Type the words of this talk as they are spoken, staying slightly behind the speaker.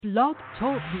Blog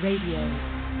Talk Radio.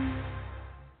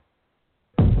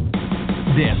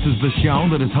 This is the show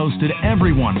that has hosted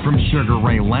everyone from Sugar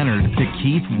Ray Leonard to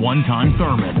Keith One-Time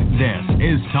Thurman. This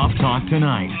is Tough Talk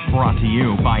Tonight, brought to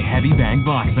you by Heavy Bag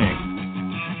Boxing.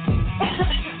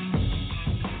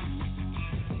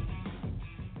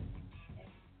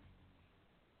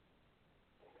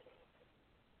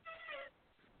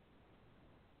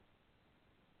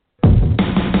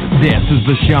 This is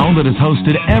the show that has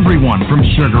hosted everyone from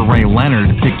Sugar Ray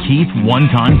Leonard to Keith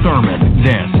One-Time Thurman.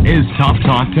 This is Tough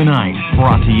Talk Tonight,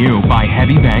 brought to you by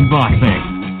Heavy Bag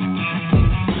Boxing.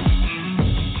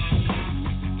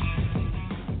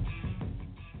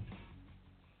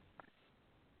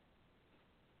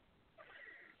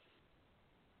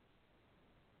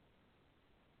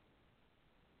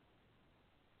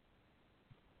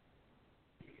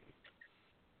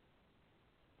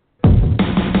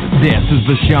 This is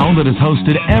the show that has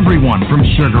hosted everyone from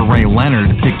Sugar Ray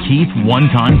Leonard to Keith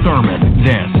One-Time Thurman.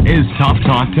 This is Tough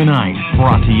Talk Tonight,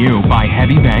 brought to you by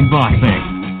Heavy Bag Boxing.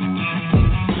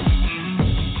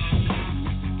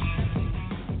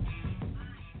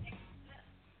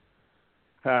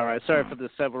 All right, sorry for the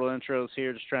several intros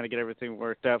here, just trying to get everything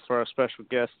worked out for our special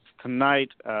guests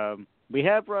tonight. We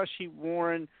have Rau'shee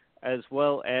Warren as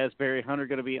well as Barry Hunter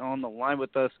going to be on the line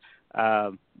with us.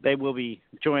 They will be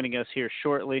joining us here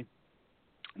shortly.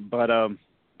 But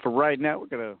for right now, we're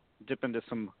going to dip into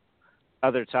some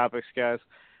other topics, guys.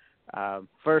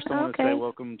 First, I want to say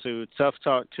welcome to Tough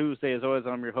Talk Tuesday. As always,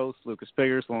 I'm your host, Lucas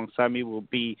Biggers. Alongside me will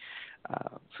be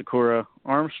Sakura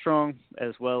Armstrong,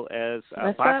 as well as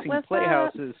Boxing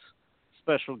Playhouse's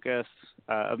special guest,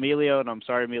 Emilio. And I'm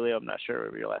sorry, Emilio, I'm not sure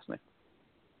of your last name.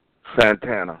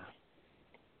 Santana.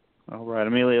 All right,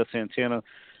 Emilio Santana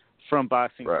from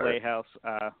Boxing Playhouse.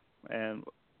 And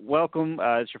welcome.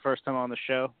 It's your first time on the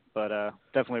show, but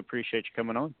definitely appreciate you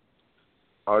coming on.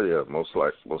 Oh, yeah, most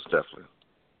definitely.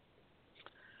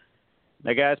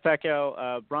 Now, guys,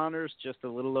 Pacquiao Broner's just a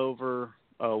little over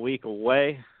a week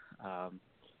away.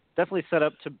 Definitely set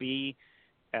up to be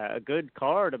a good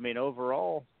card. I mean,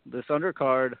 overall, this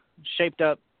undercard shaped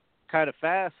up kind of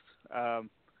fast.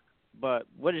 But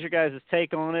what is your guys'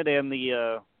 take on it and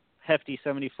the hefty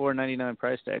 $74.99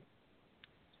 price tag?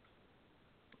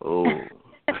 Oh.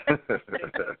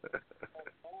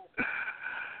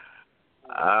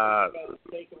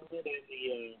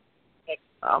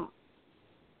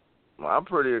 I'm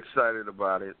pretty excited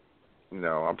about it. You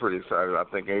know, I'm pretty excited. I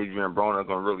think Adrian Broner is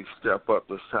going to really step up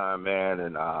this time, man,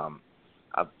 and I'm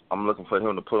looking for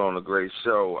him to put on a great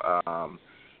show. And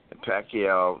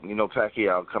Pacquiao,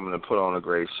 Pacquiao coming to put on a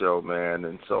great show, man,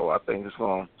 and so I think it's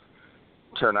going to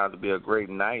turn out to be a great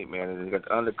night, man. And you got the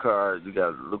undercard, you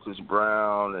got Lucas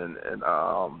Brown, and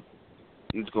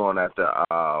he's going after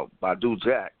Badu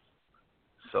Jack.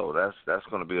 So that's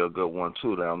going to be a good one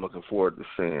too that I'm looking forward to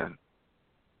seeing.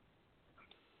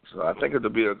 So I think it's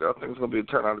going to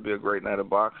turn out to be a great night of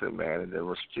boxing, man. And then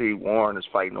Rau'shee Warren is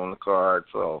fighting on the card,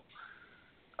 so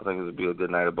I think it'll be a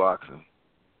good night of boxing.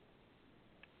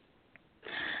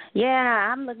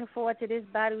 Yeah, I'm looking forward to this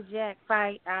Badu Jack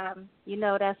fight.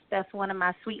 That's one of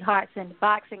my sweethearts in the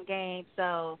boxing game.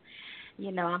 So,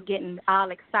 I'm getting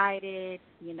all excited.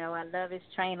 I love his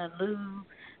trainer, Lou.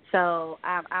 So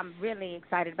I'm really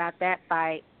excited about that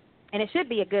fight. And it should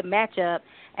be a good matchup.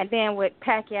 And then with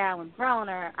Pacquiao and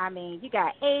Broner, I mean, you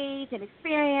got age and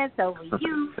experience over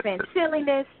youth and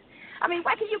silliness. I mean,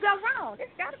 what can you go wrong? There's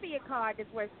got to be a card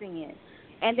that's worth seeing.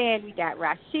 And then we got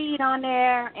Rashid on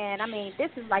there. And, I mean, this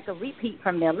is like a repeat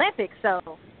from the Olympics, so,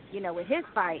 with his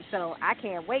fight. So I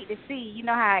can't wait to see. You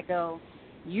know how it goes.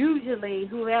 Usually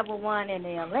whoever won in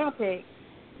the Olympics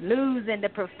lose in the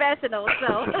professional.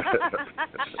 So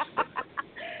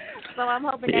so I'm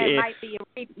hoping that might be,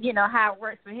 how it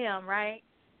works for him, right?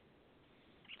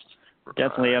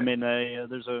 Definitely. I mean,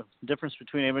 there's a difference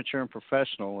between amateur and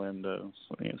professional, and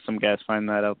some guys find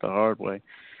that out the hard way.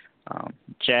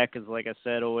 Jack has, like I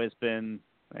said, always been,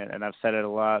 and I've said it a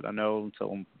lot, I know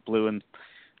until I'm blue in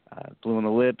the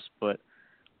lips, but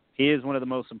he is one of the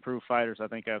most improved fighters I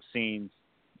think I've seen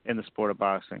in the sport of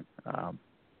boxing.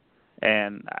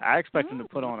 And I expect him to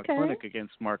put on a clinic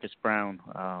against Marcus Brown,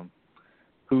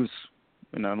 who's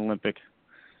an Olympic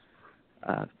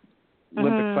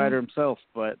fighter himself.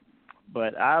 But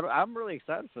I'm really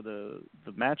excited for the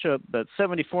matchup. That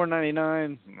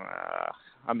 $74.99.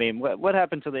 I mean, what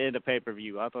happened to the end of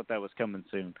pay-per-view? I thought that was coming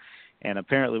soon, and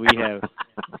apparently we have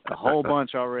a whole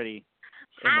bunch already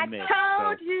in the mix.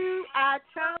 I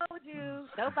told you.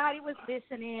 Nobody was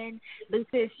listening.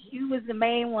 Lucas, you was the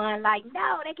main one. Like,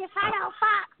 no, they can fight on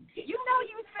Fox. You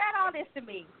said all this to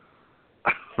me.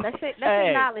 Let's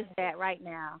acknowledge that right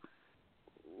now.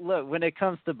 look, when it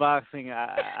comes to boxing,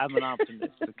 I'm an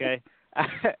optimist, okay?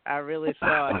 I really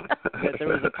thought that there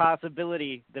was a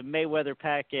possibility that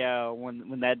Mayweather-Pacquiao,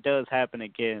 when that does happen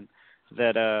again,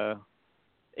 that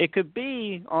it could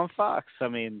be on Fox. I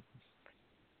mean,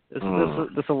 there's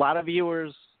a lot of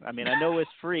viewers. I mean, I know it's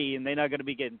free, and they're not going to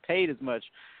be getting paid as much,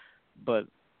 but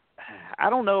I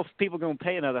don't know if people are going to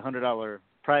pay another $100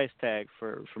 price tag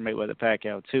for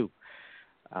Mayweather-Pacquiao, too.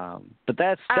 But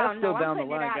that's still down the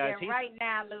line, guys. Right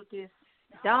now, Lucas,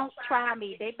 don't try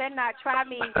me. They better not try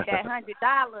me with that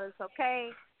 $100, okay?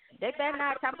 They better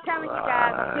not. I'm telling you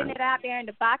guys, I'm putting it out there in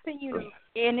the boxing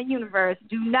universe.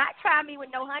 Do not try me with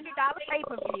no $100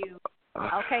 pay-per-view.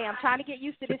 Okay, I'm trying to get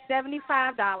used to this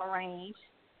 $75 range.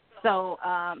 So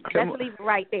let's leave it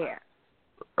right there.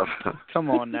 Come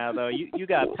on now, though. You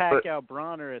got Pacquiao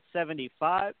Broner at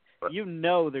 75. You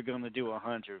know they're going to do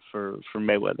 100 for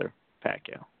Mayweather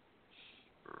Pacquiao.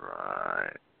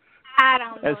 Right. I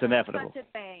don't know. That's inevitable. Such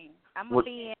a thing. I'm going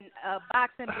to be in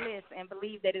boxing bliss and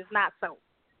believe that it's not so.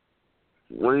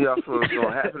 What do y'all feel is going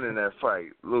to happen in that fight?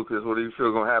 Lucas, what do you feel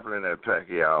is going to happen in that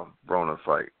Pacquiao-Broner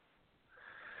fight?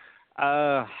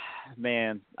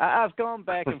 Man, I've gone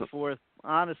back and forth.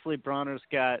 Honestly, Broner's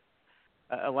got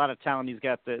a lot of talent. He's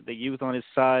got the youth on his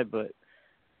side, but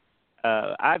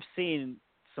I've seen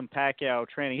some Pacquiao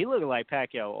training. He looking like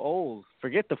Pacquiao old.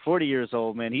 Forget the 40 years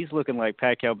old, man. He's looking like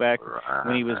Pacquiao back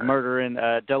when he was murdering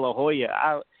De La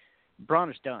Hoya.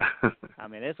 Broner's done. I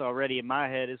mean, it's already in my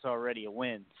head. It's already a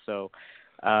win. So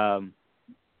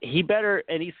he better,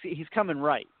 and he's coming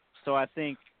right. So I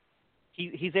think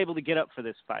he's able to get up for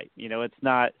this fight. You know, it's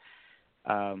not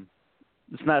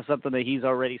something that he's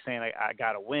already saying I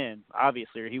got to win.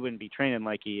 Obviously, or he wouldn't be training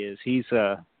like he is. He's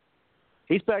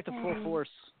back to full force.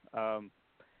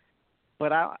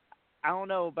 But I don't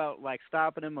know about like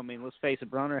stopping him. I mean, let's face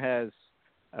it, Broner has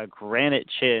a granite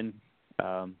chin.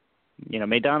 You know,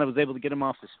 Maidana was able to get him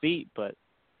off his feet, but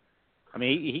I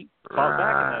mean, he fought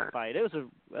back in that fight.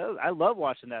 I love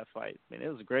watching that fight. I mean, it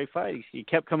was a great fight. He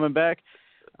kept coming back.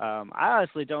 I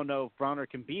honestly don't know if Broner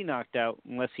can be knocked out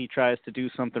unless he tries to do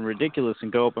something ridiculous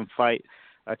and go up and fight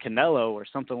a Canelo or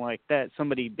something like that,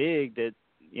 somebody big that,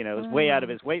 you know, is way out of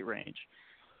his weight range.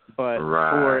 But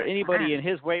for anybody in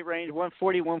his weight range,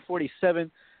 140,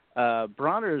 147,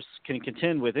 Broner's can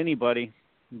contend with anybody.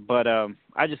 But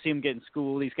I just see him getting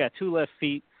schooled. He's got two left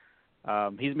feet. He's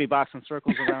going to be boxing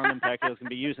circles around him. Pacquiao's going to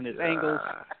be using his angles.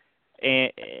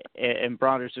 And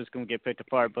Broner's just going to get picked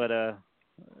apart. But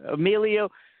Emilio,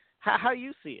 how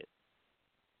you see it?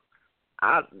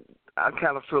 I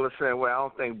kind of feel the same way. I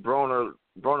don't think Broner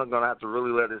going to have to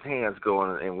really let his hands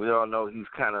go. And we all know he's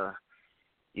kind of,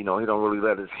 you know, he don't really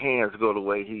let his hands go the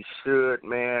way he should,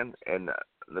 man. And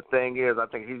the thing is, I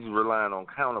think he's relying on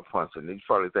counterpunching. He's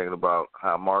probably thinking about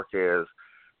how Marquez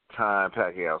timed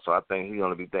Pacquiao. So I think he's going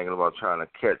to be thinking about trying to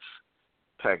catch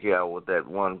Pacquiao with that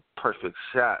one perfect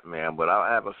shot, man. But I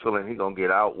have a feeling he's going to get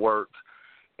outworked,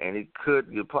 and he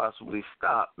could get possibly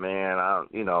stopped, man.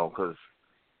 Because,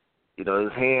 you know,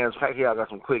 his hands, Pacquiao got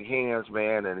some quick hands,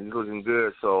 man, and he's looking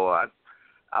good. So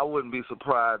I wouldn't be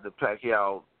surprised if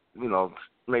Pacquiao, you know,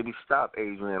 maybe stop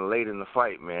Adrian late in the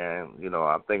fight, man. You know,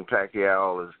 I think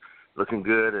Pacquiao is looking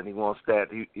good, and he wants that.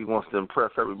 He wants to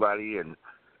impress everybody and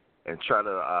try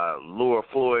to lure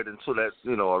Floyd into that,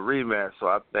 you know, a rematch. So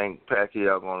I think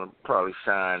Pacquiao going to probably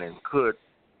shine and could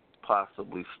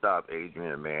possibly stop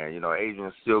Adrian, man. You know,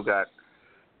 Adrian still got,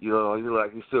 you know,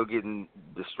 he's still getting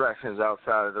distractions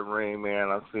outside of the ring, man.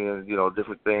 I'm seeing, you know,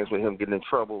 different things with him getting in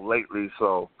trouble lately.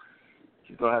 So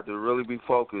he's going to have to really be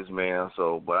focused, man.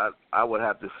 So, but I would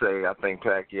have to say I think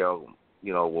Pacquiao,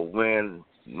 you know, will win,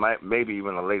 maybe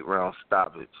even a late round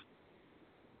stoppage.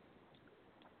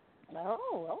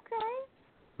 Oh,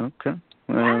 okay. Okay.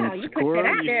 Wow, you put that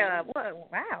out there.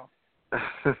 Wow.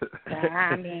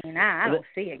 I mean, I don't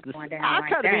see it going down like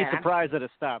that. I'd kind of be surprised at a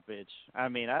stoppage. I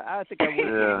mean, I think I would be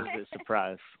a bit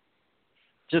surprised.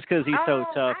 Just because he's so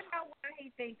tough. I know why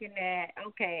he's thinking that.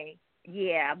 Okay.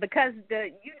 Yeah, because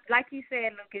like you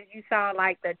said, Lucas, you saw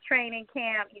like the training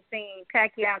camp. You seen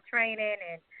Pacquiao training,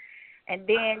 and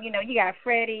then, you know, you got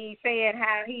Freddie saying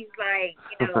how he's like,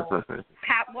 you know,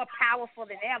 more powerful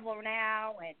than ever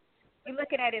now, and you're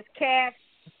looking at his calves.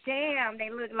 Damn, they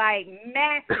look like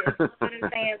massive. You know what I'm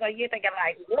saying? So you're thinking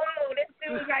like, whoa, this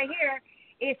dude right here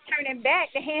is turning back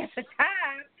the hands of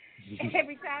time.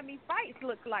 Every time he fights,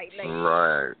 looks like lately.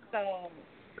 Right. So.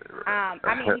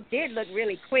 I mean, he did look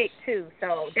really quick, too,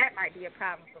 so that might be a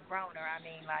problem for Broner. I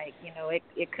mean, like, you know,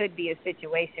 it could be a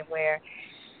situation where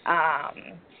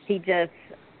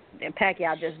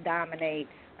Pacquiao just dominates.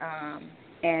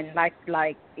 And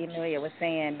like Emilia was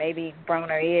saying, maybe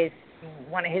Broner is,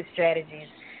 one of his strategies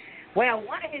Well,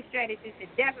 one of his strategies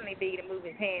should definitely be to move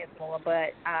his hands more,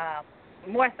 but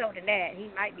more so than that, he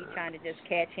might be trying to just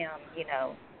catch him, you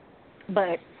know.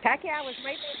 But Pacquiao was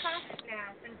making cautious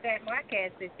now since that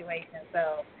Marquez situation,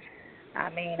 so, I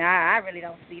mean, I really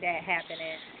don't see that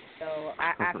happening. So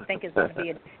I think it's going to be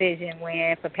a decision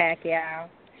win for Pacquiao.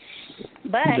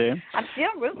 But I'm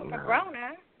still rooting for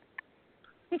Broner.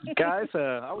 Guys,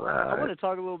 I want to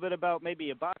talk a little bit about maybe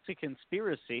a boxing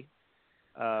conspiracy,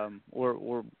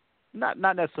 or not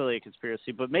necessarily a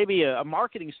conspiracy, but maybe a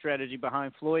marketing strategy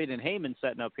behind Floyd and Heyman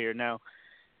setting up here. Now,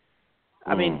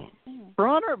 I mean,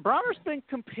 Broner's been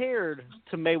compared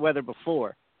to Mayweather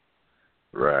before.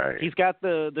 Right. He's got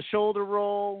the shoulder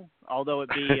roll, although it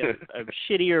be a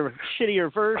shittier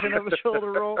version of a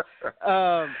shoulder roll.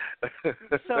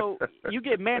 So you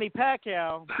get Manny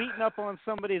Pacquiao beating up on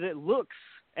somebody that looks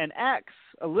and acts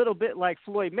a little bit like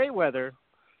Floyd Mayweather.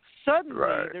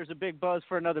 Suddenly, there's a big buzz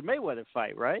for another Mayweather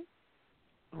fight, right?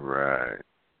 Right.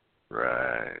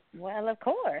 Well, of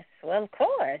course.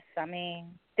 I mean,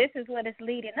 this is what it's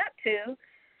leading up to.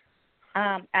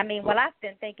 I've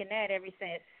been thinking that ever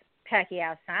since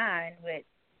Pacquiao signed with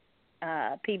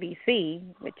PBC,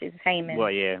 which is Heyman.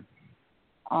 Well, yeah.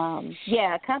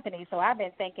 A company. So I've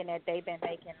been thinking that they've been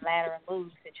making lateral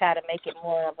moves to try to make it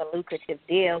more of a lucrative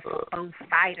deal for both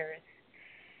fighters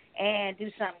and do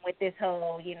something with this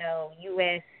whole, you know,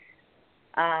 U.S.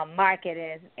 Market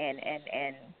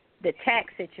and the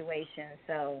tax situation.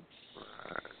 So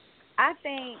I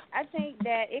think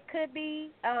that it could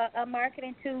be a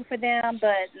marketing tool for them,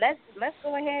 but let's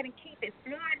go ahead and keep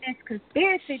exploring this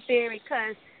conspiracy theory,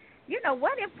 because, you know,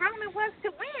 what if Broner was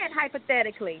to win,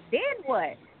 hypothetically? Then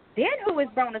what? Then who is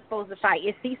Broner supposed to fight?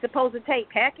 Is he supposed to take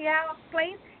Pacquiao's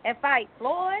place and fight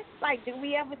Floyd? Like, do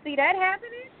we ever see that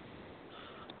happening?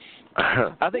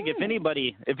 I think if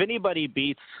anybody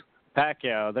beats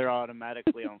Pacquiao, they're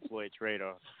automatically on Floyd's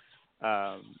radar,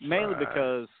 mainly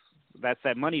because that's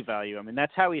that money value. I mean,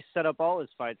 that's how he set up all his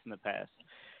fights in the past.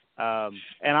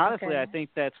 And honestly, I think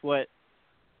that's what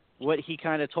he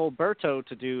kind of told Berto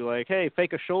to do, like, hey,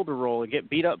 fake a shoulder roll and get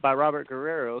beat up by Robert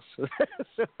Guerrero so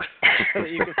that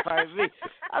you can fight me.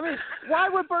 I mean, why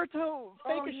would Berto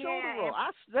fake a shoulder roll?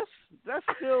 That's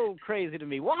still crazy to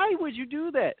me. Why would you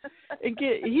do that? And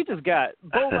he just got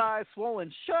both eyes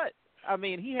swollen shut. I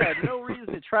mean, he had no reason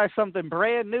to try something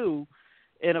brand new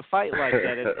in a fight like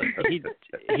that. And he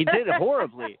did it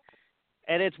horribly.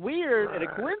 And it's weird and a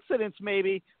coincidence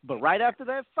maybe, but right after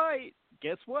that fight,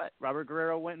 guess what? Robert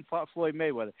Guerrero went and fought Floyd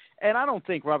Mayweather. And I don't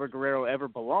think Robert Guerrero ever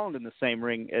belonged in the same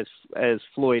ring as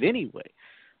Floyd anyway.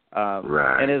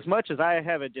 And as much as I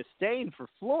have a disdain for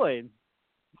Floyd,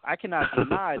 I cannot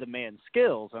deny the man's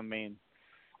skills. I mean,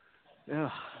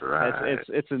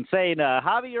 it's insane.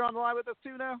 Javi, you're on the line with us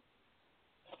too now?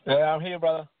 Yeah, I'm here,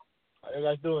 brother. How you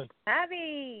guys doing?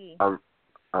 Javi.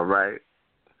 All right.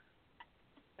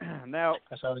 Now,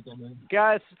 that's everything, man.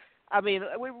 Guys, I mean,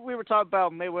 we were talking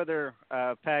about Mayweather,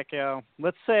 Pacquiao.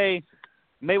 Let's say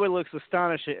Mayweather looks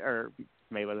astonishing, or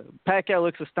Pacquiao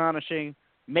looks astonishing,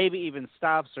 maybe even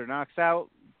stops or knocks out.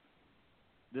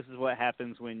 This is what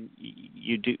happens when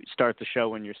you do start the show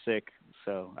when you're sick.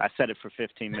 So I said it for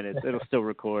 15 minutes. It'll still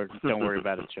record. Don't worry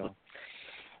about it, y'all.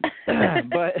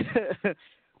 But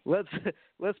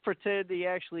let's pretend he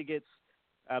actually gets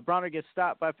Broner gets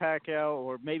stopped by Pacquiao,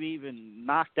 or maybe even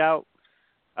knocked out.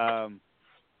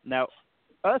 Now,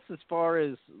 us as far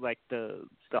as like the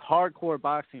hardcore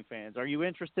boxing fans, are you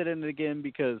interested in it again?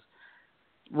 Because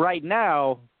right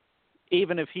now,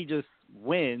 even if he just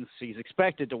wins, he's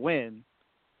expected to win.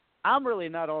 I'm really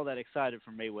not all that excited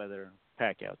for Mayweather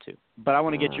Pacquiao too. But I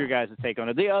want to get your guys' take on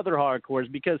it. The other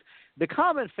hardcores, because the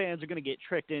common fans are going to get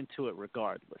tricked into it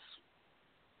regardless.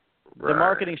 The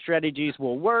marketing strategies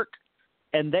will work,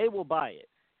 and they will buy it.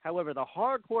 However, the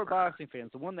hardcore boxing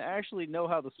fans, the one that actually know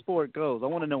how the sport goes, I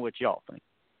want to know what y'all think.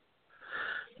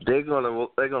 They're gonna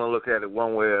look at it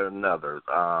one way or another.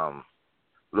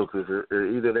 Look, either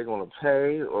they're gonna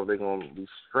pay or they're gonna be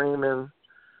streaming.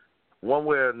 One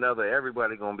way or another,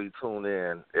 everybody gonna be tuned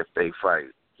in if they fight.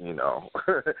 You know,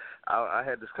 I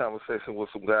had this conversation with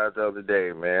some guys the other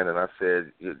day, man, and I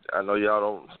said, I know y'all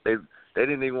don't. They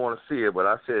didn't even want to see it, but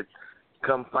I said,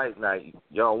 come fight night,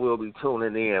 y'all will be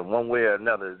tuning in one way or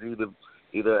another. It's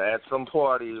either at some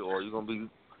party or you're gonna be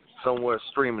somewhere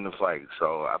streaming the fight.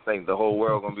 So I think the whole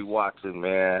world gonna be watching,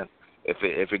 man, if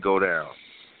it go down.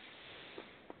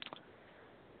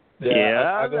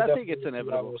 Yeah, I think it's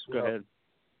inevitable. Go ahead.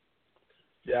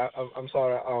 Yeah, I'm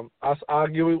sorry. I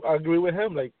agree with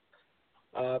him. Like,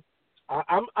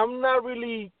 I'm not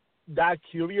really that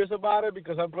curious about it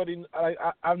because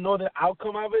I know the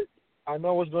outcome of it. I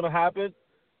know what's going to happen,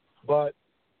 but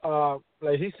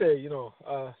like he said,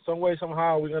 some way,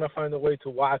 somehow, we're gonna find a way to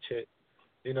watch it.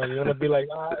 You're gonna be like,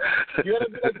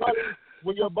 probably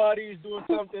when your buddy is doing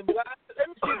something, be like, let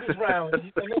me see this round. And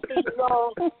next thing you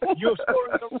know, you're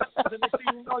scoring the rounds, and next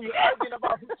thing you know, you're arguing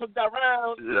about who took that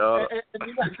round. Yeah.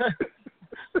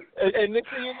 And next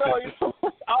thing you know, you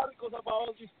articles about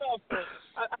all this stuff. So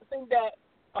I think that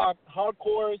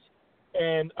hardcores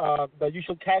and the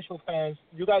usual casual fans,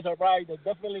 you guys are right. They're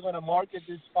definitely going to market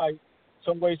this fight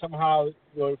some way, somehow,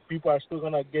 where people are still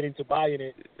going to get into buying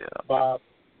it. Yeah. But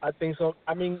I think so.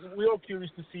 I mean, we're all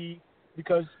curious to see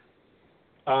because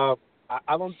I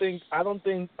don't think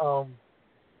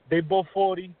they both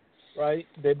 40, right?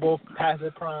 They both past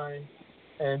their prime,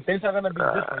 and things are going to be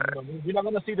different. We're not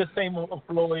going to see the same of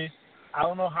Floyd. I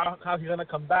don't know how he's going to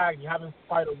come back. You haven't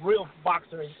fought a real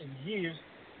boxer in years,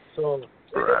 so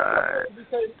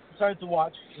it's exciting to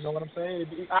watch. You know what I'm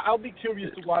saying? I'll be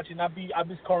curious to watch, and I'll be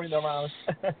scoring the rounds.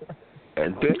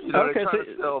 And then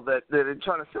they're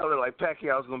trying to sell it like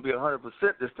Pacquiao's going to be 100%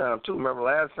 this time too. Remember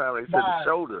last time they said the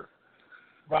shoulder.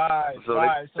 Right. So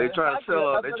they're trying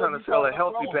to sell a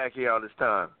healthy Pacquiao this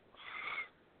time.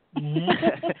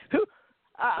 Mm-hmm.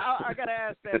 I gotta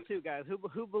ask that too, guys.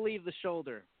 Who believed the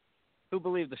shoulder? Who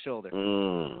believed the shoulder?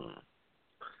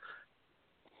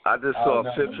 I just saw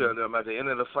a picture of them at the end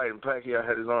of the fight, and Pacquiao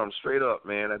had his arm straight up,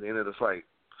 man, at the end of the fight.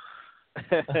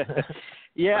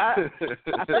 Yeah,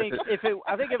 I think if it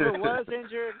was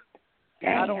injured,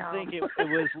 I don't think it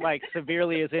was like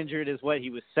severely as injured as what he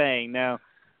was saying. Now,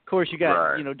 of course, you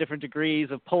got different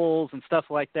degrees of pulls and stuff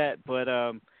like that, but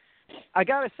I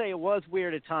gotta say it was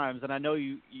weird at times, and I know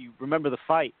you remember the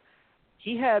fight.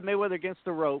 He had Mayweather against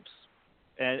the ropes,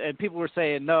 and people were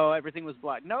saying no, everything was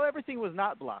blocked. No, everything was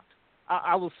not blocked.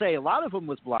 I will say a lot of them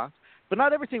was blocked, but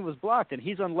not everything was blocked, and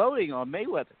he's unloading on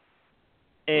Mayweather.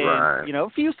 And a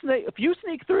few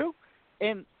sneak through,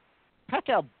 and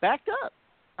Pacquiao backed up.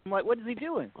 I'm like, what is he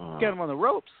doing? Got him on the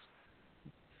ropes.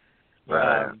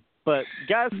 Right. But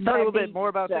guys, talk a little bit more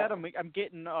about that. I'm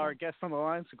getting our guests on the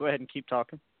line, so go ahead and keep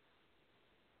talking.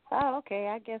 Oh, okay.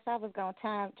 I guess I was going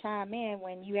to chime in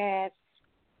when you asked,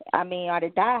 are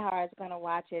the diehards going to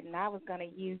watch it? And I was going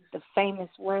to use the famous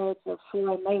words of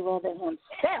Floyd Mayweather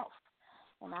himself.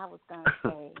 And I was going to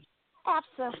say,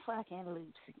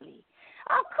 abso-fucking-lutely.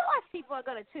 Of course people are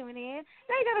going to tune in.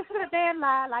 They're going to sit there and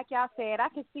lie, like y'all said. I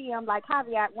can see them like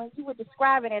Javier. When you were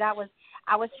describing it, I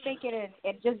was thinking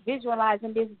and just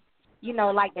visualizing this,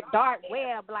 like the dark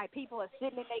web, like people are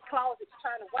sitting in their closets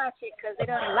trying to watch it because they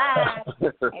done lied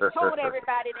and told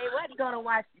everybody they wasn't going to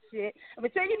watch the shit.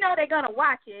 But so they're going to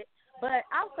watch it. But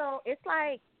also, it's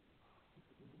like,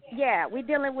 yeah, we're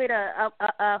dealing with a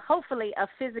hopefully a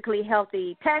physically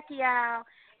healthy Pacquiao.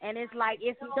 And it's like,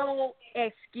 it's no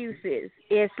excuses.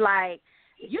 It's like,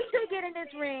 you two get in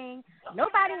this ring,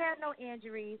 nobody has no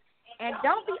injuries, and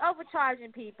don't be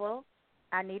overcharging people.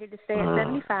 I needed to stay at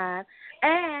 75.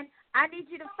 And I need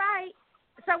you to fight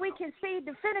so we can see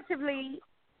definitively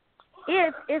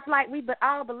if it's like we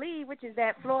all believe, which is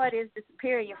that Floyd is the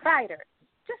superior fighter.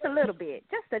 Just a little bit.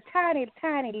 Just a tiny,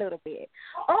 tiny little bit.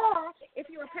 Or if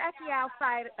you're a Pacquiao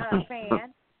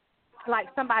fan, like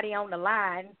somebody on the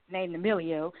line named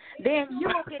Emilio, then you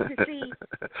will get to see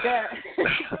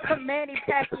the Manny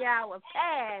Pacquiao of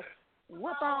past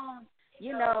whoop on,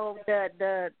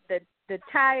 the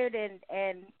tired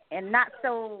and not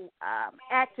so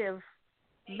active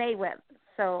Mayweather.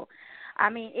 So,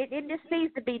 it just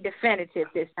needs to be definitive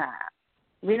this time.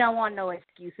 We don't want no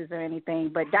excuses or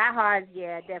anything, but diehards,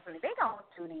 yeah, definitely. They gonna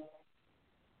tune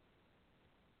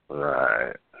in.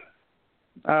 Right.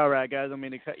 All right, guys, I don't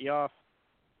mean to cut you off.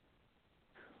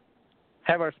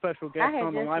 Have our special guest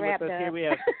on the line with us here. We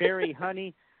have Barry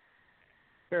Honey.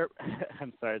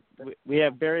 I'm sorry. We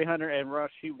have Barry Hunter and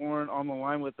Rau'shee Warren on the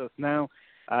line with us now.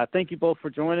 Thank you both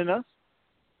for joining us.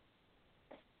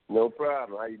 No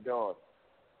problem. How you doing?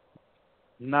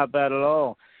 Not bad at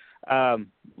all.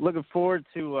 Looking forward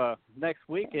to next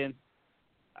weekend.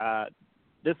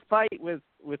 This fight with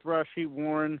Rau'shee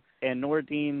Warren and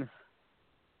Nordine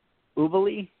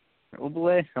Oubaali.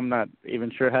 I'm not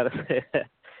even sure how to say it.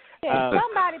 Yeah,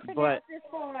 somebody pronounce this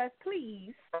for us,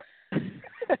 please.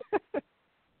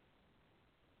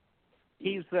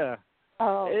 He's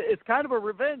it's kind of a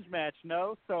revenge match,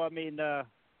 no? So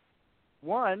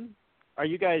one, are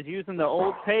you guys using the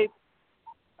old tape?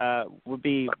 Would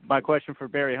be my question for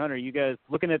Barry Hunter. You guys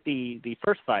looking at the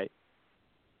first fight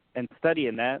and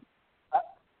studying that?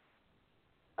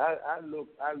 I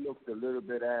looked a little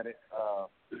bit at it.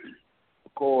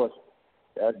 Of course,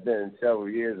 that's been several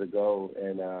years ago,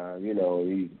 and he's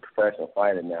a professional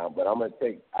fighter now. But I'm gonna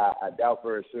I doubt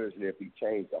very seriously if he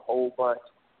changed a whole bunch.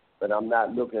 but I'm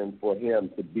not looking for him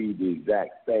to be the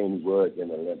exact same he was in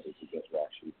the Olympics against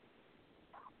Rau'shee.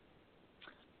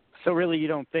 So really, you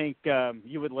don't think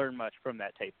you would learn much from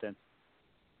that tape then?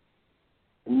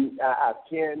 I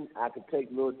can take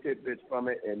little tidbits from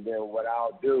it, and then what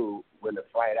I'll do when the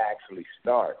fight actually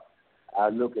starts,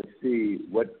 I'll look and see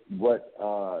what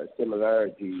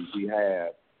similarities he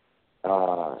have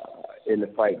in the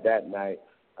fight that night,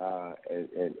 and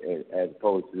as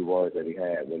opposed to the ones that he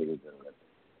had when he was in the Olympics.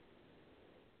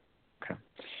 Okay.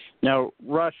 Now,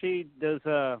 Rau'shee, does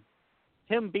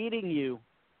him beating you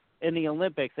in the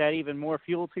Olympics add even more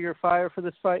fuel to your fire for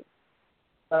this fight?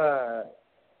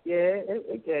 Yeah,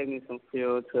 it gave me some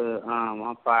fuel to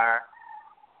on fire,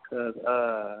 because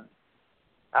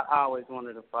I always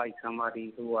wanted to fight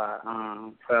somebody who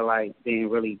I felt like didn't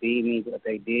really beat me, but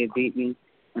they did beat me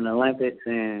in the Olympics,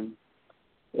 and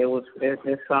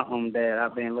it's something that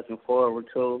I've been looking forward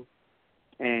to,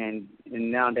 and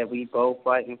now that we both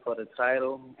fighting for the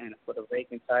title and for the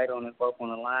vacant title, and it's both on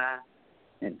the line,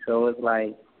 and so it's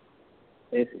like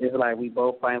we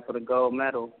both fighting for the gold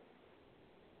medal,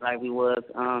 like we was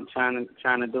trying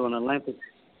to do in the Olympics.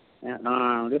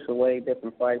 And this is a way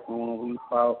different fight from when we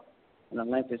fought in the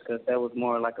Olympics, because that was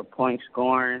more like a point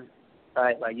scoring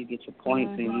fight. Like you get your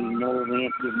points and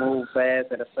you move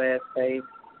fast at a fast pace.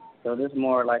 So this is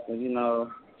more like a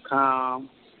calm,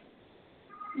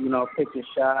 pick your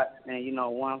shot, and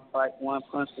one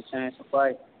punch to change the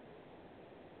fight.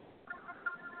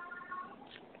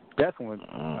 Definitely.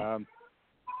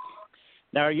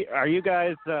 Now, are you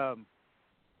guys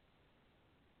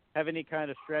have any kind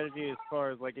of strategy as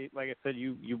far as like I said,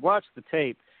 you watched the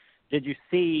tape? Did you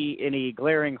see any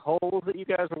glaring holes that you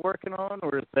guys are working on,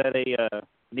 or is that a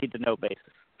need to know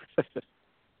basis?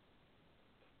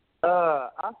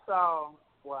 I saw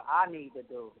what I need to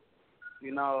do.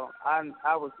 I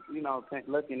was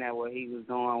looking at what he was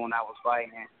doing when I was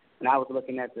fighting, and I was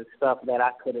looking at the stuff that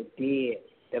I could have did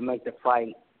to make the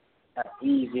fight an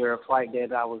easier fight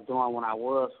that I was doing when I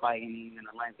was fighting in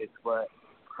the Olympics. But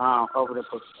over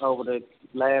the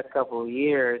last couple of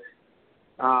years,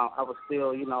 I was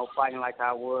still, fighting like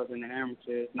I was in the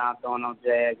amateurs, not throwing no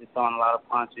jabs, just throwing a lot of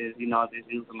punches, just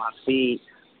using my speed.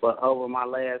 But over my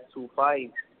last two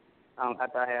fights,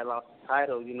 after I had lost the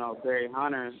title, Barry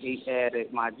Hunter, he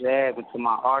added my jab into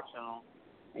my arsenal.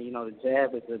 And, the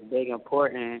jab is a big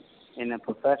important in the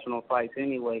professional fights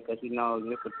anyway, because,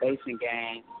 it's a patient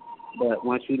game. But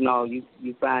once you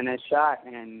find that shot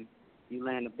and you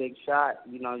land a big shot,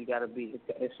 you got to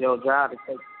it's your job to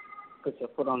put your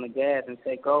foot on the gas and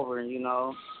take over, and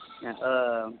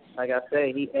like I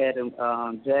said, he added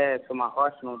jab to my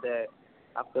arsenal that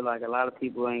I feel like a lot of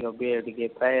people ain't going to be able to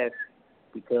get past,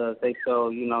 because they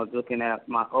looking at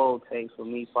my old tapes with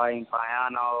me fighting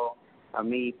Pacquiao or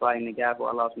me fighting the guy who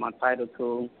I lost my title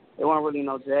to. There weren't really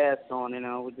no jabs thrown in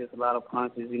there. It was just a lot of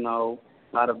punches, a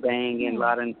lot of banging, a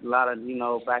lot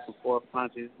of back and forth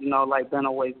punches, like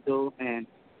Bantamweights do. And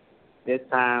this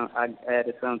time I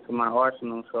added something to my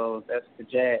arsenal, so that's the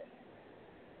jab.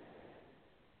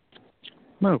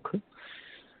 Okay.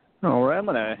 All right, I'm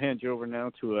going to hand you over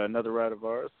now to another round of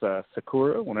ours,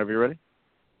 Sakura, whenever you're ready.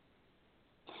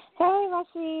 Hey,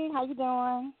 Rau'shee, how you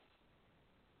doing?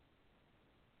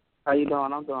 How you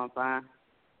doing? I'm doing fine.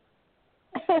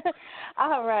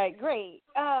 All right, great.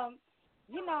 I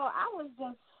was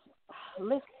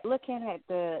just looking at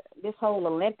this whole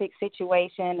Olympic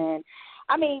situation, and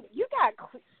I mean, you got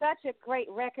such a great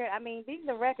record. I mean, these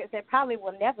are records that probably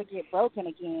will never get broken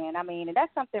again. I mean, and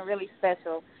that's something really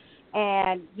special.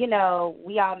 And we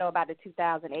all know about the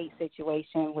 2008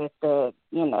 situation with the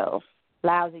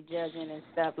lousy judging and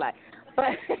stuff like.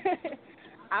 But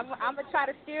I'm gonna try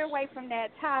to steer away from that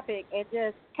topic and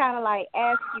just kind of like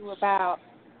ask you about,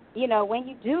 when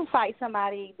you do fight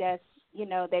somebody that's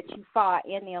that you fought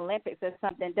in the Olympics or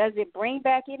something, does it bring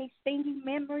back any stinging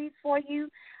memories for you?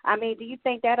 I mean, do you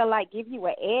think that'll like give you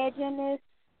an edge in this?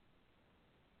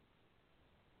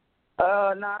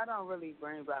 No, I don't really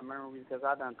bring back memories, because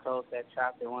I done closed that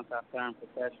chapter once I turned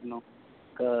professional.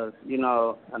 Because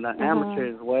the amateur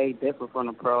is way different from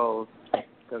the pros.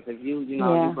 Because if you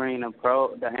bring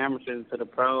the amateurs to the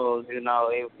pros,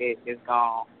 it's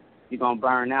gone. You're going to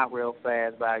burn out real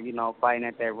fast by, fighting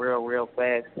at that real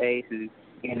fast pace and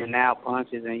in and out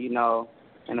punches. And,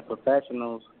 and the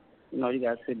professionals, you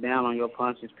got to sit down on your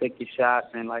punches, pick your shots.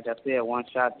 And like I said, one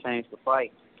shot changed the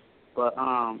fight. But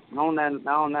I don't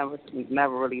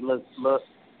never really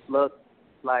look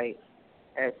like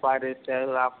at fighters that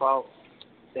I fought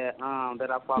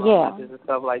Olympics and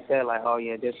stuff like that. Like, oh,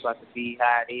 yeah, this is about to be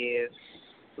how it is.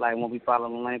 Like when we follow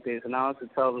the Olympics, and it's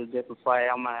a totally different fight.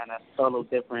 I'm in a totally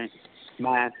different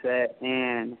mindset,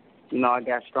 and I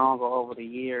got stronger over the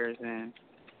years, and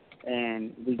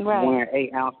we wearing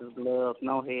 8 ounces gloves,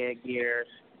 no headgear.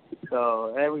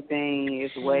 So everything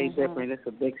is way different. It's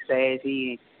a big stage.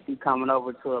 He coming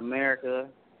over to America,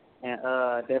 and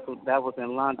that was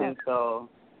in London. So,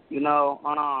 it's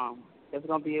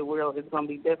gonna be it's gonna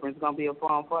be different. It's gonna be a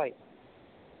fun fight.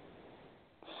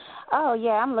 Oh,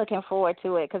 yeah, I'm looking forward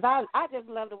to it because I just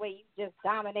love the way you just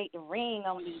dominate the ring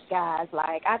on these guys.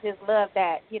 Like, I just love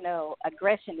that,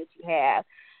 aggression that you have.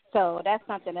 So that's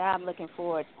something that I'm looking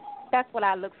forward to. That's what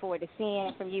I look forward to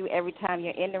seeing from you every time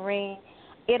you're in the ring.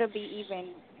 It'll be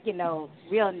even,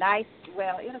 real nice.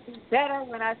 Well, it'll be better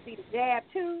when I see the jab,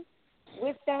 too,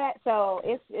 with that. So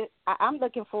I'm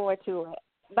looking forward to it.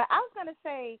 But I was going to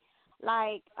say,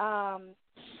 like,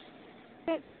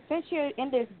 since you're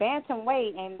in this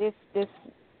bantamweight and this,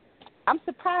 I'm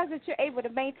surprised that you're able to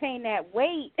maintain that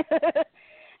weight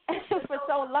for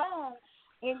so long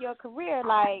in your career.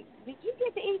 Like, did you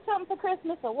get to eat something for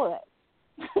Christmas or what?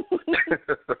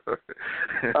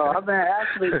 I've been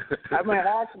actually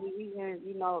eating.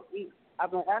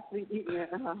 I've been actually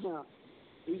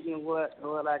eating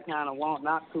what I kind of want.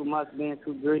 Not too much, being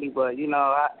too greedy, but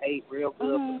I ate real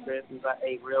good for Christmas. I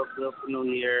ate real good for New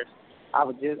Year's.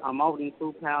 I'm only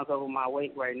 2 pounds over my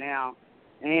weight right now,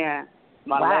 and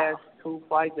my last 2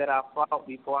 fights that I fought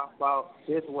before I fought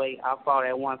this weight, I fought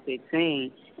at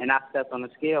 115, and I stepped on the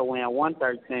scale weighing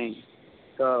 113.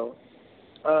 So,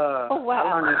 I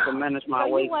learned to manage my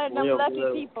weight real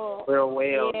good, people. real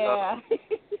well. Yeah.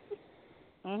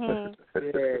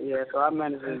 Yeah. So I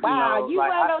managed to, Wow, you like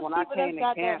one of those when I people came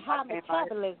that's to got camp, that high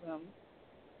metabolism.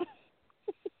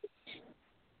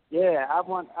 Yeah, I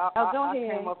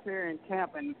ahead. came up here in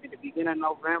camp in the beginning of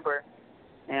November,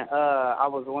 and I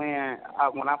was weighing.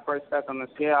 When I first stepped on the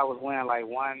scale, I was weighing like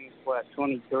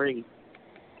 23,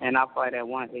 and I fight at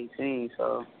 118.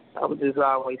 So I was just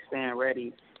always staying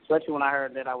ready, especially when I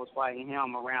heard that I was fighting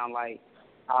him around like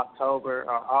October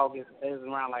or August. It was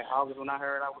around like August when I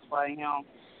heard I was fighting him.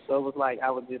 So it was like I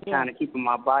was just kind of keeping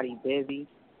my body busy.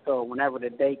 So whenever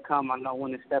the date come, I know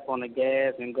when to step on the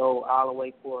gas and go all the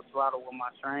way full throttle with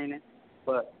my training.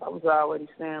 But I was already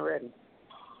staying ready.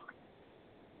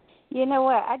 You know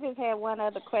what? I just had one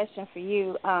other question for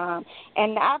you. And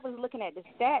I was looking at the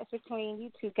stats between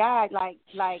you two guys, like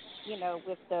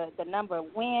with the number of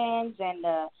wins and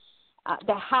the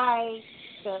height,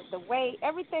 the weight.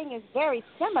 Everything is very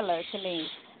similar to me.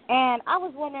 And I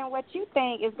was wondering what you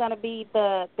think is going to be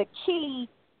the key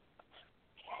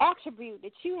attribute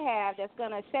that you have that's going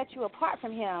to set you apart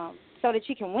from him so that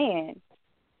you can win.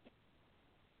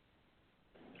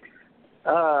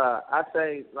 I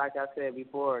say, like I said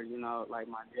before, like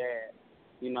my jab,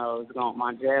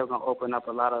 my jab gonna open up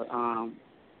a lot of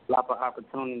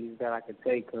opportunities that I could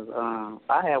take. Cause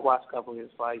I had watched a couple of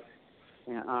his fights,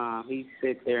 and he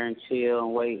sit there and chill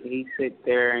and wait. He sit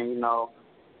there and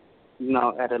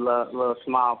at a little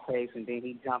small pace, and then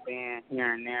he jump in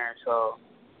here and there. So.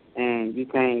 And you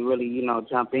can't really,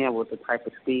 jump in with the type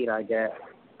of speed I got,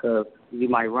 because you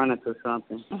might run into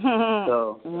something.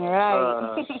 So I'm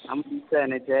gonna be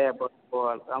setting a jab up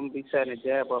for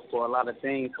a lot of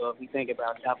things. So if you think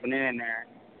about jumping in there,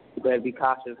 you better be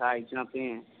cautious how you jump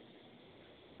in.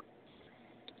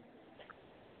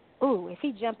 Ooh, if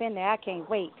he jump in there, I can't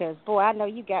wait, because boy, I know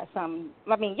you got some.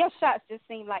 I mean, your shots just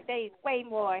seem like they way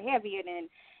more heavier than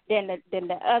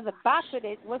the other boxer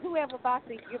whoever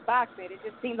boxer you're boxing, it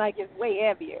just seems like it's way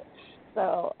heavier.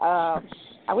 So I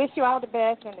wish you all the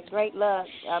best and the great luck.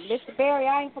 Mr. Barry,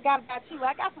 I ain't forgot about you.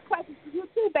 I got some questions for you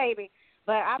too, baby.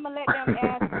 But I'm going to let them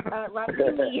ask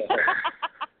Rau'shee.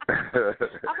 I'm going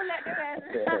to let them ask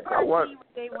Rau'shee what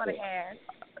they want to ask.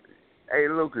 Hey,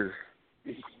 Lucas.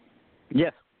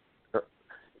 Yes.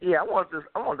 Yeah, I wanted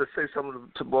to say something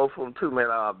to both of them too, man.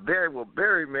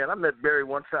 Barry, man, I met Barry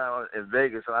one time in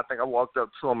Vegas, and I think I walked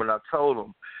up to him and I told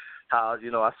him how,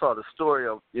 I saw the story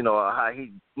of, how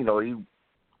he,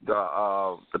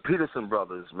 the Peterson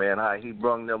brothers, man, how he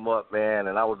brung them up, man,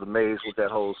 and I was amazed with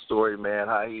that whole story, man,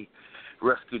 how he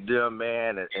rescued them,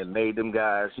 man, and made them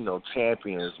guys,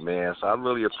 champions, man. So I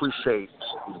really appreciate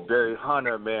Barry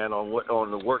Hunter, man, on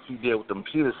the work he did with them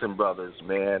Peterson brothers,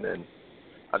 man, and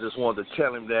I just wanted to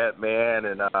tell him that, man,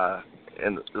 and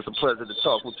it's a pleasure to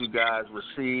talk with you guys,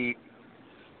 Rau'shee,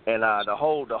 and the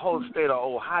whole state of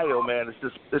Ohio, man. It's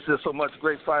just so much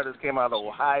great fighters came out of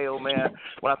Ohio, man.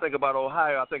 When I think about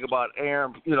Ohio, I think about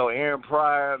Aaron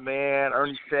Pryor, man,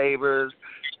 Ernie Shavers,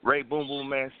 Ray Boom Boom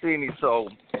Mancini. So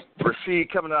Rau'shee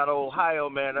coming out of Ohio,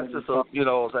 man, that's just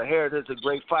it's a heritage of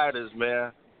great fighters,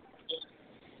 man.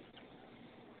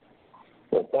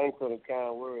 Well, thanks for the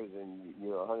kind words, and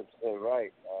you're 100%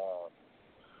 right.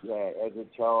 You had Edgar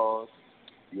Charles.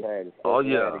 You had,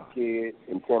 you had the kid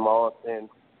and Tim Austin.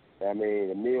 I mean,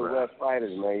 the Midwest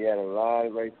fighters, man. You had a lot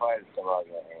of great fighters come out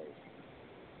there.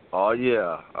 Oh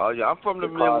yeah. I'm from the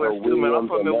Midwest too, man. I'm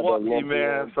from Milwaukee,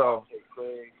 man. So.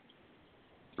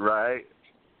 Right.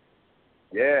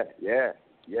 Yeah.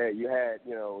 You had,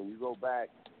 when you go back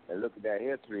and look at that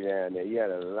history down there, you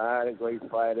had a lot of great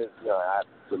fighters. I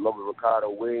remember Ricardo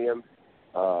Williams,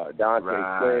 Dante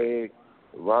Craig,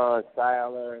 Ron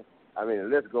Seiler. I mean, the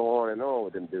list go on and on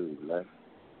with them dudes, man.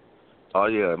 Oh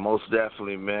yeah, most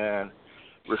definitely, man.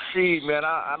 Rau'shee, man,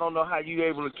 I don't know how you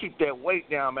able to keep that weight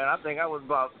down, man. I think I was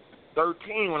about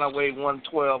 13 when I weighed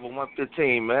 112 or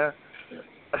 115, man.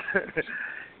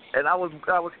 And I was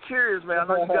curious, man. I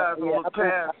know you guys don't look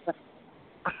past.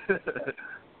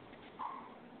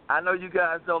 I know you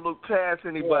guys don't look past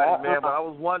anybody, man. But I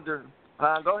was wondering.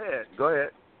 Go ahead.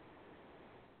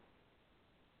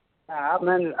 I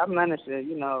managed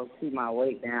to, keep my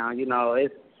weight down.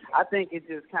 I think it's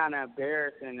just kind of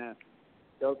embarrassing to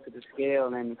go to the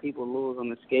scale and people lose on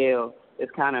the scale.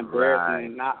 It's kind of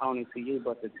embarrassing, not only to you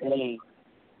but the team.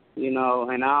 And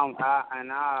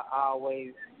I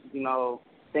always,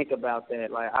 think about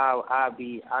that. Like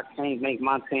I can't make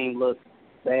my team look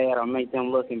bad or make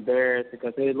them look embarrassed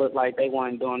because they look like they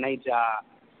weren't doing their job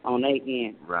on their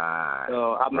end. Right.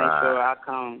 So I make sure I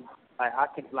come. I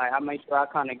make sure I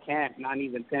come to camp not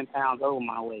even 10 pounds over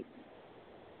my weight.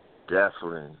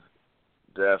 Definitely.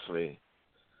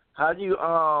 How do you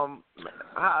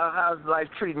how's life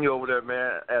treating you over there,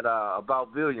 man? At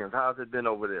About Billions, how's it been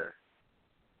over there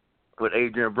with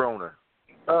Adrian Broner?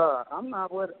 I'm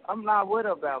not with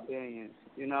About Billions.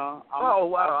 Oh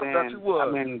wow, I thought you would.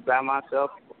 I've been by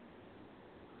myself.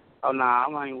 Oh no,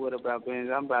 I ain't with About Billions.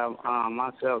 I'm by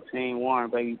myself, Team Warren,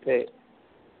 Baby Pet.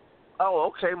 Oh,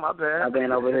 okay, my bad. I've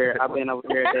been over here at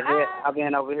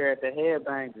the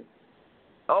Headbangers.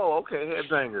 Oh, okay,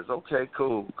 Headbangers. Okay,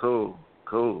 cool.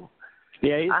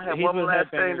 Yeah, he's one with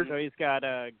last Headbangers, thing. so he's got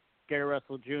Gary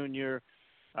Russell Jr.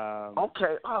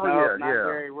 Okay. Oh, no, yeah. Not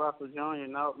Gary Russell Jr.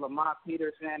 No, Lamont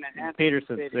Peterson and Anthony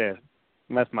Peterson's, yeah.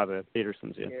 That's my bad.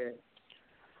 Peterson's, yeah.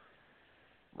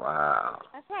 Wow.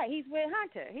 That's right. He's with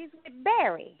Hunter. He's with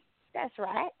Barry. That's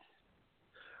right.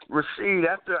 Rau'shee,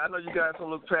 I know you guys don't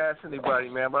look past anybody,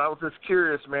 man, but I was just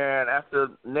curious, man, after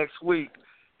next week,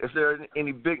 is there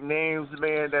any big names,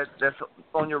 man, that's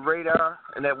on your radar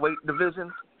in that weight division?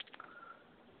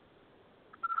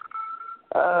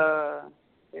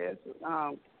 Yes,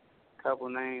 couple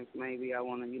names maybe I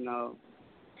want to,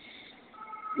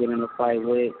 get in the fight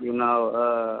with.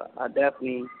 I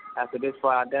definitely, after this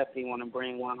fight, I definitely want to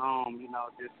bring one home,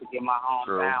 just to give my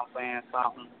hometown fans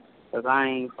something. Because I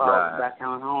ain't fought back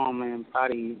on home and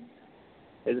probably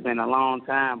it's been a long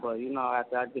time. But,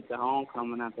 after I get the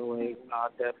homecoming out the way,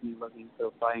 I'm definitely looking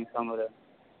to fighting some of the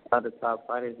other top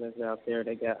fighters that's out there.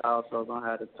 They got also going to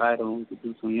have the title and to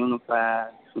do some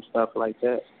unified, some stuff like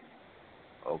that.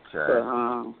 Okay. But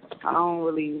I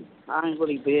ain't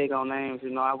really big on names,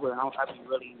 I be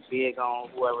really big on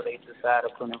whoever they decide to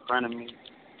put in front of me.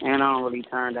 And I don't really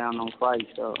turn down no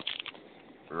fights, so.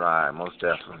 Right, most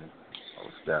definitely.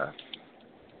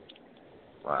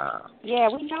 Wow. Yeah,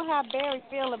 we know how Barry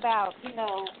feel about,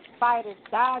 fighters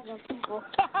dodging people.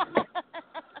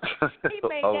 He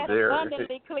made that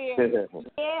abundantly clear.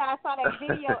 Yeah, I saw that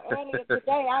video earlier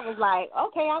today. I was like,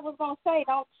 okay, I was going to say,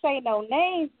 don't say no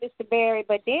names, Mr. Barry,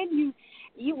 but then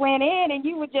you went in and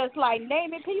you were just like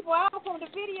naming people out from the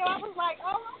video. I was like,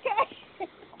 oh, okay.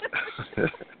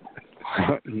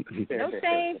 No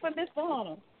shame for Mr.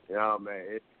 Hunter. Yeah,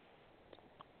 man,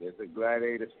 it's a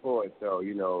gladiator sport, so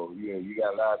you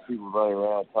got a lot of people running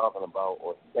around talking about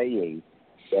or saying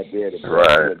that they're the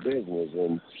best in the business,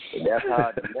 and that's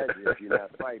hard to measure if you're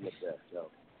not fighting at that.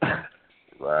 So,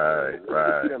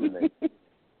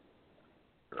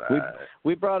 right.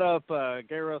 We brought up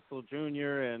Gary Russell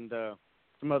Jr. and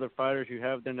some other fighters you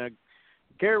have there. Now,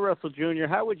 Gary Russell Jr.,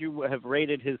 how would you have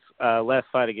rated his last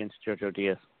fight against Jojo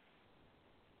Diaz?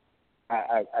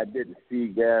 I didn't see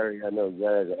Gary. I know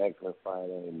Gary's an excellent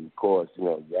fighter, and of course,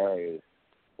 Gary is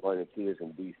one of the kids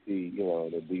from D.C.,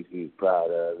 that D.C. is proud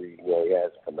of. He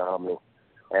has a phenomenal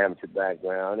amateur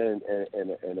background and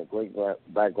a great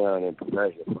background in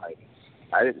professional fighting.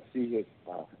 I didn't see his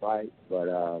fight, but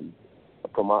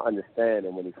from my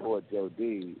understanding, when he fought Joe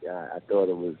D, I thought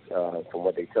it was, from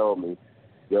what they told me,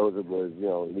 Joseph was,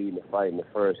 leading the fight in the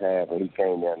first half, and he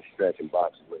came down the stretch and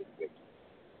boxed with a victory.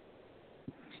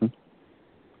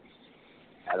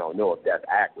 I don't know if that's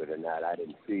accurate or not. I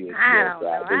didn't see it. I don't know.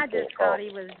 I just thought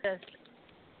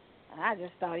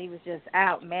he was just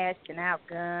outmatched and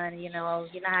outgunned. You know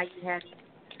how you have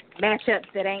these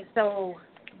matchups that ain't so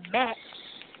match.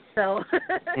 So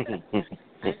I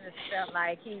just felt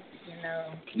like he,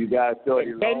 You guys thought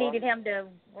he they lost? needed him to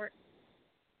work.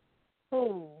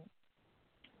 Who?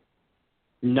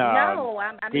 No, No,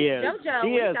 I mean Diaz. JoJo. Diaz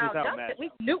We thought is outmatched.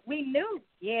 we knew,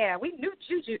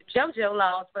 JoJo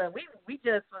lost, but we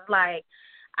just was like,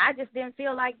 I just didn't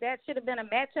feel like that should have been a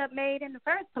matchup made in the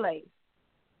first place.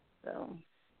 So.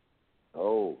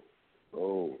 Oh,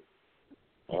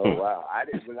 wow! I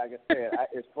didn't. But like I said,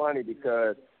 it's funny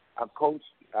because I coached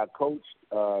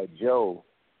Joe,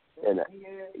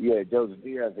 Joseph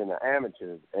Diaz in the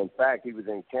amateurs. In fact, he was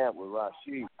in camp with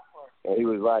Rau'shee, and he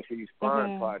was Rau'shee's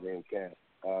sparring partner in camp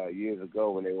years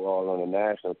ago when they were all on the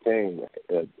national team.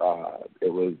 It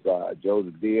was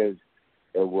Joseph Diaz,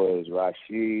 it was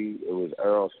Rau'shee, it was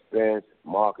Earl Spence,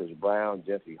 Marcus Brown,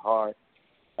 Jesse Hart.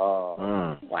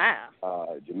 Wow.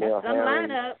 Jamel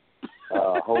Herring,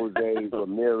 Jose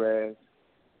Ramirez.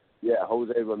 Yeah,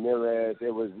 Jose Ramirez.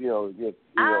 It was, they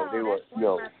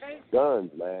were,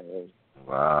 guns, man.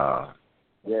 Wow.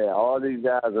 Yeah, all these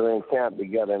guys are in camp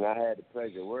together, and I had the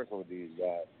pleasure of working with these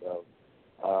guys. So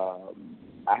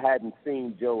I hadn't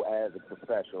seen Joe as a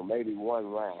professional, maybe one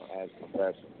round as a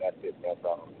professional. That's it. That's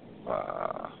all.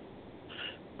 Wow.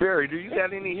 Barry, do you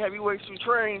got any heavyweights you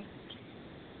train?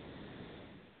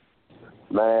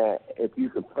 Man, if you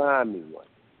could find me one.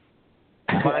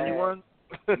 Find you one?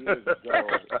 Years ago,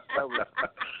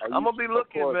 I'm gonna be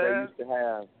looking, man. I used to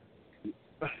have.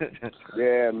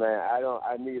 Yeah, man.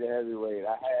 I need a heavyweight.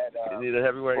 I had. You need a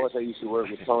heavyweight. Of course, I used to work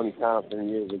with Tony Thompson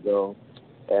years ago,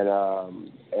 and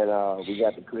we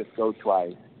got to Crisco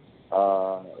twice.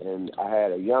 And I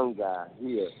had a young guy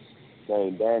here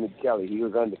named Danny Kelly. He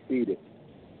was undefeated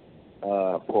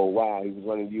for a while. He was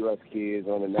one of the U.S. kids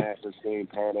on the national team,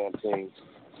 Pan Am team.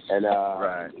 And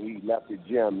he left the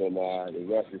gym, and the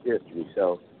rest is history.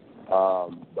 So,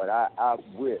 but I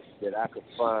wish that I could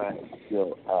find,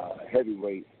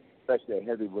 heavyweight, especially a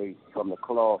heavyweight from the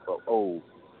cloth of old,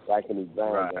 like an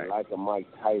Evander, like a Mike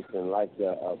Tyson, like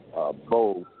a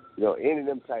Bo, any of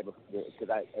them type of, because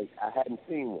I hadn't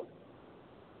seen one.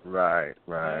 Right.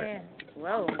 Yeah.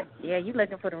 Whoa. Yeah, you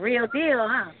looking for the real deal,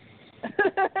 huh?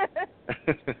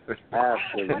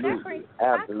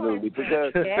 Absolutely.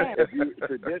 Because if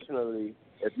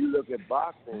you look at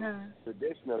boxing,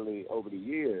 traditionally over the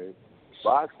years,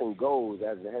 boxing goes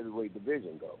as the heavyweight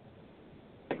division goes.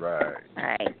 Right.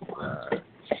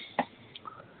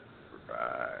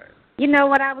 You know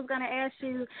what I was going to ask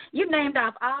you? You named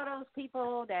off all those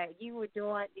people that you were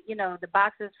doing, the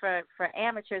boxes for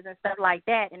amateurs and stuff like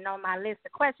that. And on my list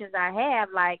of questions I have,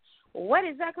 like, what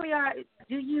exactly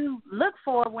do you look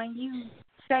for when you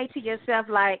say to yourself,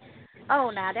 like,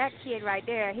 oh, now that kid right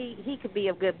there, he could be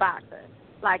a good boxer?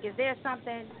 Like, is there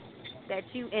something that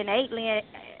you innately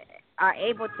are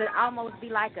able to almost be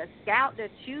like a scout to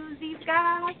choose these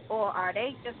guys? Or are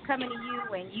they just coming to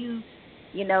you and you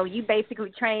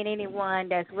basically train anyone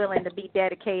that's willing to be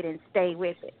dedicated and stay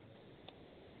with it?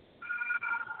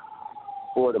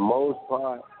 For the most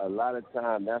part, a lot of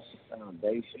time that's the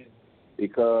foundation,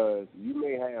 because you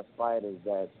may have fighters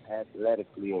that's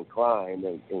athletically inclined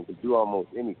and can do almost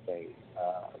anything,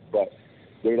 but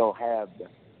they don't have the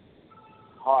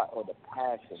heart or the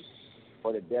passion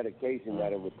or the dedication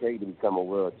that it would take to become a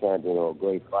world champion or a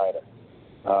great fighter.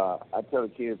 I tell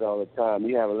the kids all the time,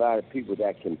 you have a lot of people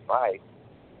that can fight,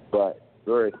 but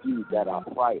very few that are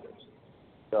fighters.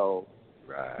 So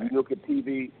you look at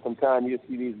TV, sometimes you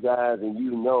see these guys and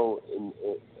in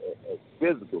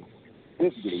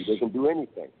physically they can do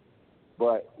anything.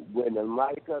 But when the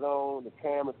light cut on, the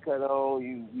camera's cut on,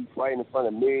 you fight in front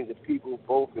of millions of people,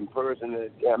 both in person,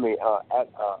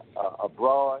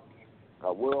 abroad,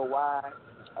 worldwide,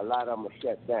 a lot of them are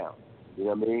shut down. You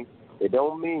know what I mean? It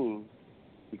don't mean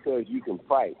because you can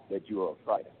fight that you are a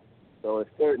fighter. So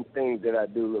it's certain things that I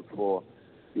do look for,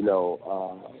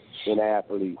 in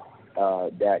athletes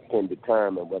that can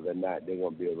determine whether or not they're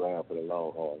going to be around for the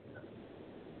long haul.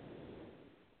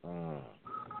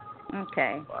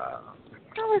 Okay. Wow.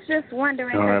 I was just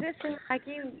wondering, because it seems like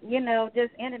you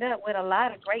just ended up with a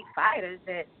lot of great fighters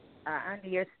that are under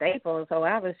your staples. So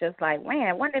I was just like, man,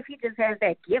 I wonder if he just has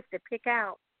that gift to pick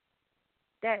out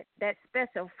that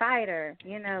special fighter.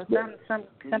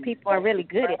 Some people are really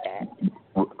good at that.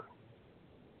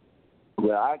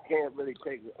 Well, I can't really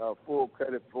take full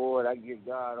credit for it. I give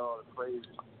God all the praise,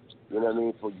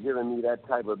 for giving me that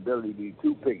type of ability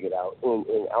to pick it out. And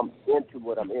I'm into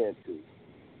what I'm into.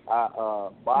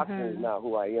 Boxing is not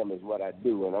who I am, is what I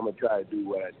do, and I'm going to try to do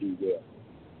what I do there.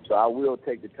 So I will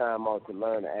take the time out to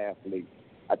learn the athlete.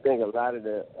 I think a lot of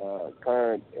the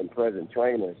current and present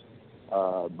trainers,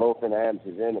 both in the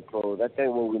amateurs and the pros, I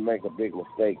think when we make a big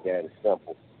mistake, that is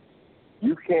simple.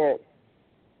 you can't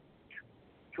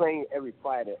train every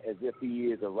fighter as if he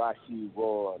is a Rau'shee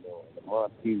Warren or a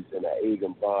Monteith and an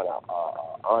Adrian Broner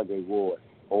or Andre Ward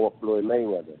or Floyd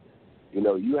Mayweather. You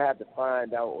know, you have to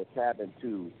find out or tap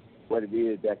into what it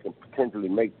is that can potentially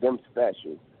make them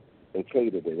special and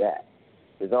cater to that.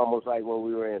 It's almost like when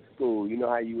we were in school. You know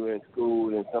how you were in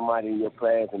school and somebody in your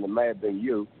class, and it may have been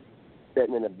you,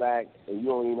 sitting in the back, and you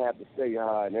don't even have to study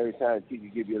hard, and every time the teacher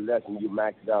gives you a lesson, you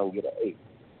max it out and get an 8.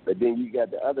 But then you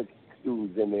got the other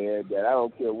students in there that I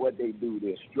don't care what they do,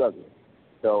 they're struggling.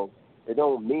 So it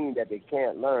don't mean that they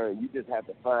can't learn. You just have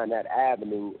to find that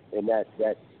avenue and that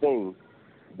thing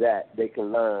that they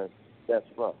can learn that's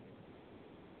from.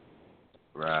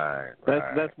 Right.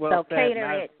 That's well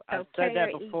said. I've said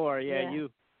that before. Yeah.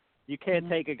 You can't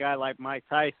take a guy like Mike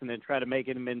Tyson and try to make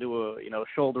him into a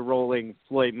shoulder rolling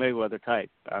Floyd Mayweather type.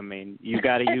 I mean, you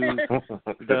got to use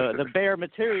the bare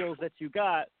materials that you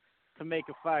got to make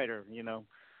a fighter.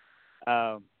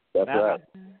 That's right.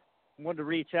 I wanted to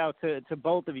reach out to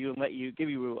both of you and give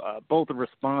you both a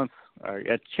response or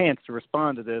a chance to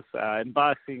respond to this. In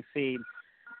boxing scene,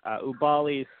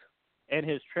 Oubaali and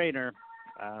his trainer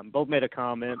both made a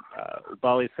comment.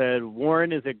 Oubaali said,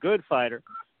 "Warren is a good fighter,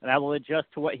 and I will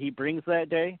adjust to what he brings that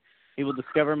day. He will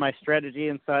discover my strategy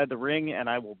inside the ring, and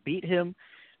I will beat him."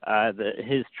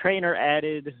 His trainer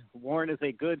added, "Warren is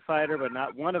a good fighter, but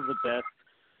not one of the best.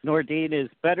 Nordine is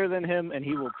better than him, and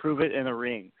he will prove it in a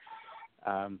ring."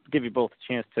 Give you both a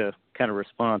chance to kind of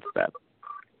respond to that.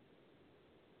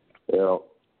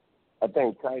 I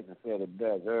think Tyson said it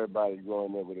best. Everybody's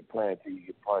going there with a plan until you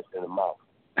get punched in the mouth.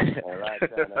 And last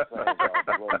time that plan out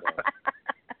the window.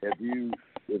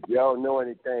 If y'all know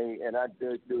anything, and I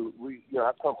do,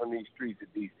 I come from these streets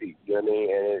of D.C., you know what I mean?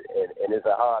 And it's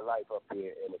a hard life up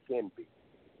here, and it can be.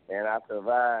 And I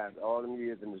survived all them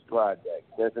years in this project.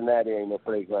 Cincinnati ain't no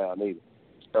playground either.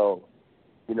 So,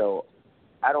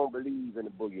 I don't believe in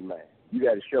the boogeyman. You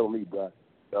got to show me, bro.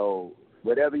 So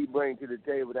whatever you bring to the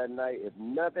table that night, if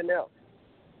nothing else,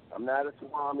 I'm not a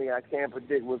swami. I can't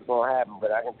predict what's going to happen,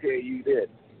 but I can tell you this.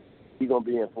 He's going to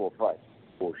be in for a fight,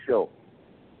 for sure.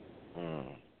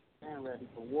 I'm ready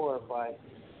for war fight.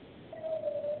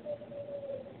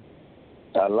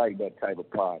 I like that type of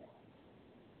party.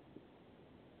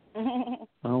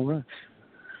 All right.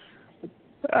 It's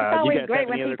always great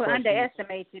when people questions?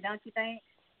 underestimate you, don't you think?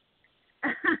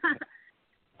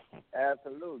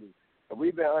 Absolutely.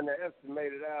 We've been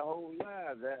underestimated our whole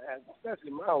lives,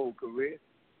 especially my whole career.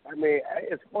 I mean,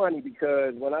 it's funny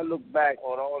because when I look back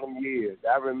on all them years,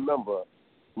 I remember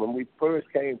when we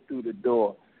first came through the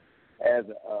door as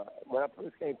a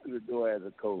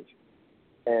coach,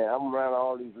 and I'm around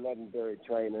all these legendary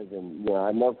trainers, and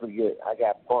I never forget I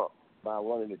got bumped by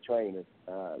one of the trainers,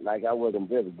 like I was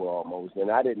invisible almost,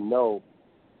 and I didn't know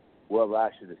whether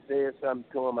I should have said something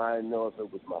to him. I didn't know if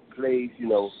it was my place,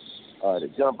 to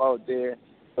jump out there.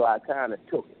 So I kind of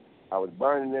took it. I was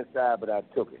burning inside, but I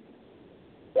took it.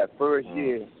 That first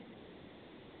year,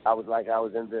 I was like I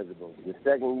was invisible. The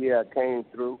second year I came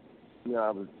through,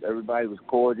 everybody was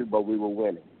cordial, but we were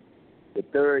winning. The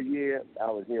third year, I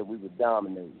was here, we were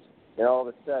dominating. And all of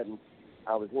a sudden,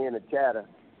 I was hearing the chatter,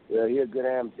 he's a good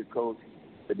amateur coach,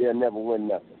 but they'll never win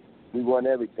nothing. We won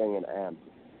everything in the amateur.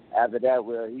 After that,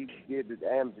 he did the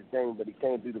amateur thing, but he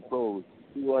came through the pros.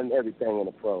 He won everything in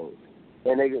the pros.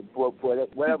 And for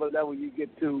whatever level you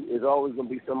get to, there's always going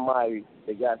to be somebody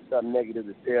that got something negative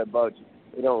to say about you.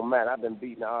 It don't matter. I've been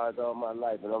beating the odds all my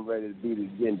life, and I'm ready to beat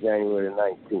it again January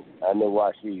 19th. I know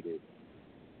why she did.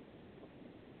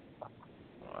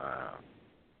 Wow.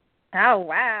 Oh,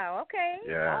 wow. Okay.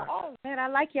 Yeah. Oh, man, I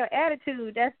like your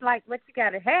attitude. That's like what you got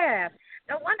to have.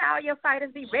 No wonder all your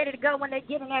fighters be ready to go when they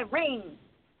get in that ring.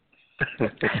 It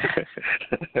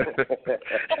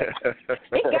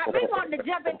got me wanting to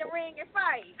jump in the ring and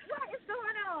fight. What is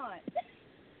going on?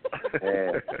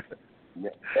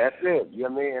 That's it. You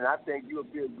know what I mean? And I think you'll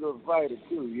be a good fighter,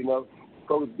 too,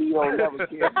 Coach B don't never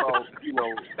care about,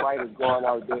 fighters going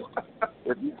out there.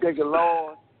 If you take a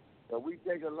loss, and we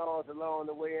take a loss along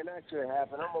the way, and that could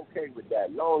happen, I'm okay with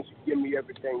that. As long as you give me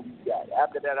everything you got.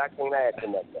 After that, I can't add to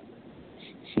nothing.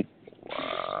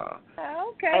 Wow.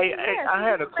 Okay. Hey, I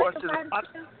had a question. I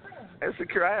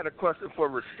had a question for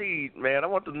Rau'shee, man. I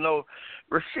want to know,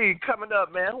 Rau'shee, coming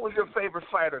up, man, who was your favorite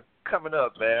fighter coming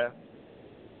up, man?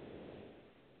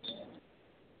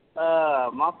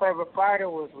 My favorite fighter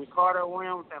was Ricardo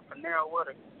Williams and Pernell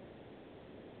Whitaker.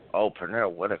 Oh,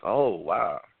 Pernell Whitaker. Oh,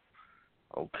 wow.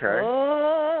 Okay.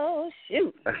 Oh,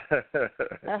 shoot.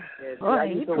 I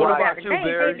used to watch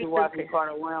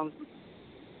Ricardo Williams.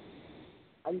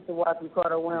 I used to watch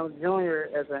Ricardo Williams Jr.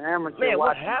 as an amateur. Man,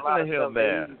 what happened to him,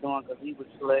 man? Because he was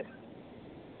slick.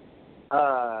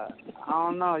 I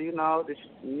don't know.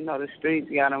 The streets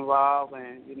got involved,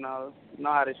 and you know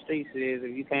how the streets is.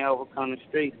 If you can't overcome the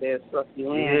streets, they'll suck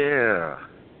you in. Yeah.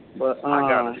 But I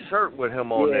got a shirt with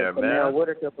him on there, man. Pernell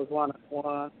Whitaker was one of the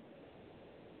ones.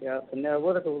 Yeah, Pernell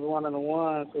Whitaker was one of the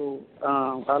ones who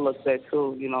I looked at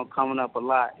too. You know, coming up a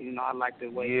lot. You know, I like the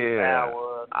way his style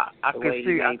was. I can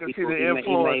see the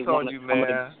influence on you,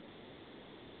 man.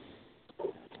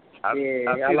 I see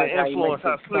the influence.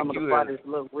 How slick some of the you fighters is.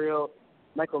 look real,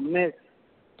 make them miss.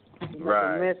 Right. Make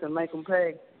them miss and make them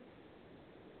pay.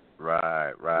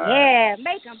 Right. Yeah,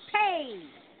 make them pay.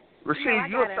 Rau'shee,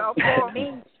 you a southpaw?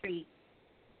 Main Street.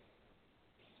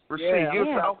 Rau'shee, you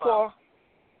a southpaw?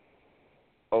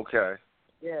 Okay.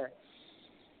 Yeah.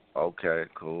 Okay,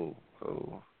 cool.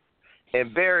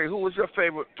 And Barry, who was your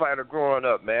favorite fighter growing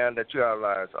up, man, that you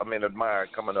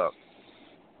admired coming up?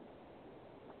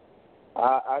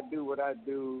 I do what I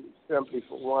do simply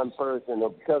for one person, or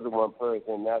because of one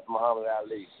person. That's Muhammad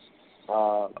Ali.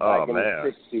 Back in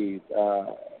the 60s,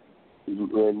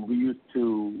 when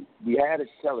we had a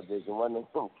television, one of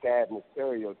them cabinet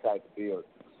stereo type of deals,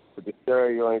 with the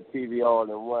stereo and TV all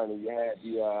in one, and you had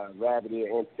the rabbit ear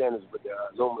antennas with the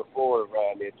aluminum foil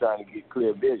around there trying to get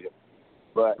clear vision.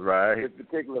 But this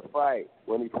particular fight,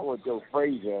 when he fought Joe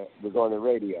Frazier, was on the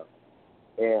radio,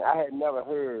 and I had never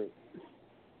heard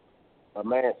a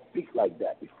man speak like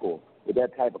that before, with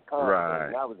that type of confidence.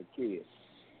 And I was a kid.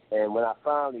 And when I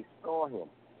finally saw him,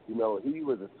 you know, he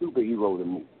was a superhero to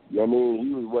me. You know what I mean?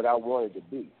 He was what I wanted to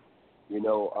be. You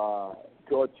know,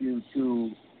 taught you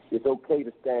to, it's okay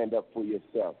to stand up for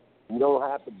yourself. You don't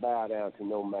have to bow down to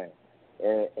no man.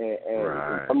 And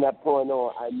from that point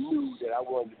on, I knew that I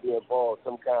wanted to be involved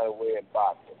some kind of way in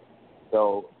boxing.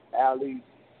 So Ali,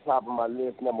 top of my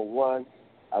list, number one.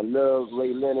 I love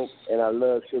Ray Leonard, and I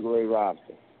love Sugar Ray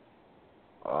Robinson.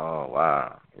 Oh,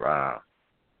 wow.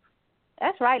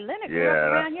 That's right. Leonard grew up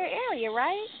around your area,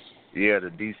 right? Yeah, the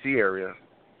D.C. area.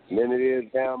 Leonard is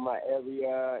down my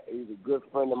area. He's a good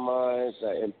friend of mine.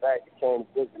 In fact, he came to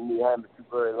visit me. I haven't too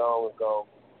very long ago.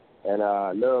 And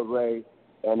I love Ray.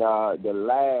 And the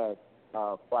last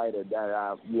fighter that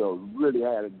I, really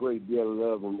had a great deal of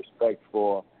love and respect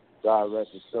for, God rest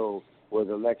his soul, was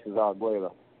Alexis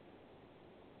Arguello.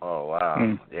 Oh,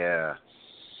 wow. Yeah.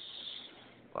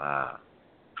 Wow.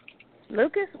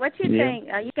 Lucas, what you think?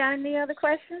 You got any other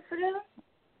questions for them?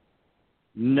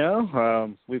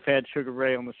 No. We've had Sugar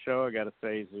Ray on the show. I got to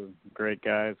say he's a great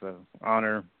guy. It's an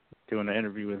honor doing an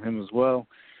interview with him as well.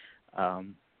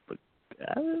 But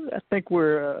I think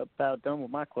we're about done with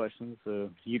my questions.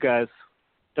 You guys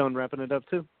done wrapping it up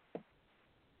too?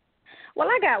 Well,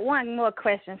 I got one more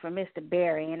question for Mr.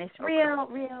 Barry, and it's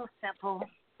real simple.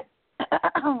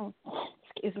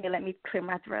 Excuse me, let me clear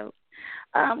my throat.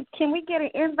 Can we get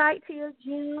an invite to your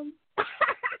gym?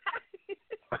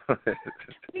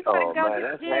 We gotta go to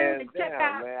the gym to check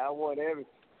out. Man, I want every.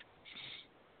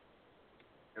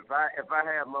 If I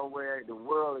have my way, the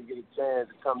world will get a chance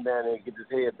to come down and get this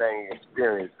headbanging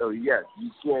experience. So yes,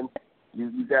 you can.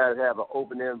 You guys have an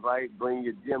open invite. Bring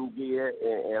your gym gear,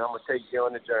 and I'm gonna take you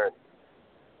on the journey.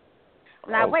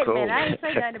 Now, wait a minute. I ain't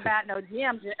saying nothing about no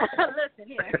gym. Listen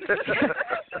here.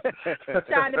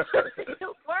 Trying to put you to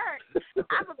work.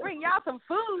 I'm going to bring y'all some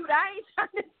food. I ain't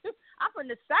trying to do. I'm from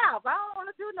the South. I don't want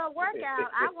to do no workout.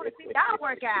 I want to see y'all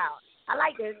work out. I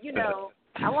like to,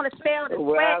 I want to smell the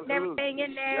sweat and everything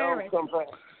in there.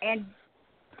 And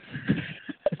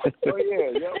oh,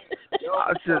 yeah.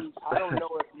 I don't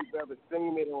know if you've ever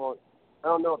seen it on. I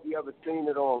don't know if you ever seen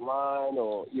it online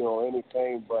or,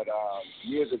 anything, but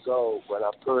years ago when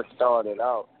I first started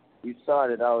out, we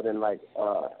started out in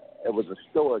it was a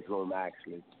storage room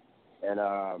actually. And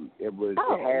it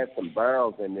had some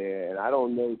barrels in there, and I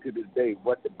don't know to this day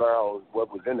what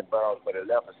was in the barrels, but it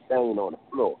left a stain on the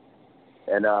floor.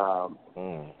 And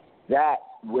that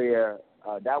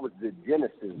was the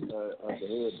genesis of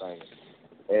the headbang.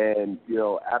 And,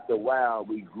 after a while,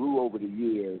 we grew over the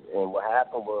years, and what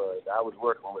happened was I was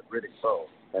working with Riddick Bowe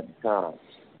at the time.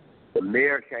 The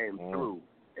mayor came through,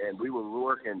 and we were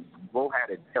working. Bowe had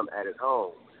a gym at his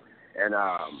home, and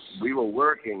we were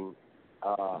working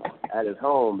at his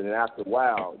home, and after a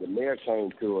while, the mayor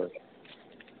came to us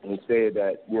and said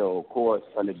that, of course,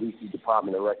 under D.C.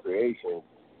 Department of Recreation,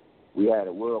 we had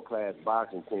a world-class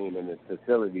boxing team, and the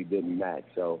facility didn't match.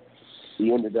 So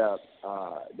he ended up,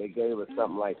 they gave us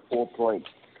something like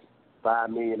 $4.5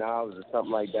 million or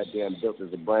something like that there, and built us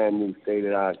a brand-new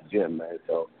state-of-the-art gym, man.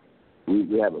 So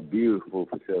we have a beautiful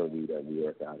facility that we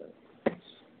work out of.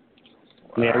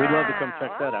 Yeah, we'd love to come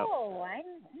check that out.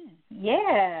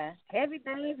 Yeah, Heavy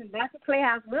Things and Back to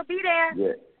Playhouse. We'll be there.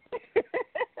 Yeah.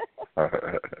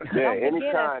 Yeah, Don't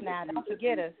forget us now. Don't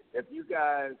forget us. If you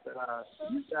guys,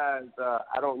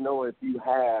 I don't know if you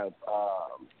have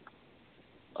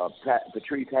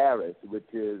Patrice Harris,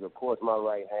 which is, of course, my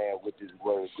right hand, which is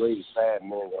one of the greatest fat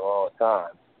men of all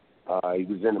time. He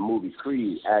was in the movie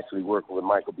Creed, actually working with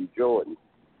Michael B. Jordan.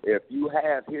 If you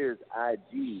have his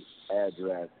IG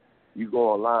address, you go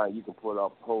online, you can pull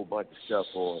up a whole bunch of stuff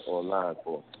online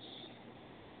for him.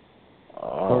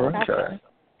 Oh, okay.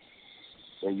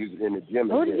 And you in the gym.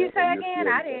 Who did you say again?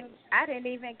 I didn't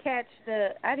even catch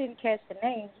the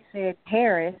name. You said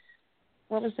Harris.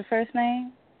 What was the first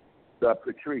name?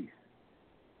 Patrice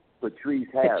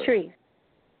Harris. Patrice.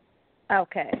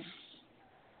 Okay.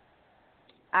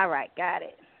 All right, got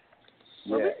it.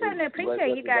 Well, we certainly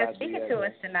appreciate you guys speaking to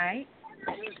us tonight.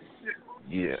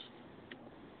 Yeah.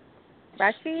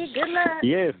 Rau'shee, good luck.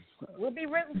 Yes. We'll be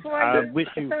rooting for you.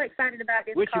 I'm so excited about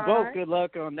this Wish card. you both good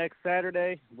luck on next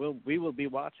Saturday. We will be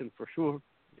watching for sure.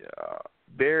 Yeah.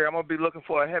 Barry, I'm going to be looking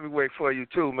for a heavyweight for you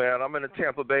too, man. I'm in the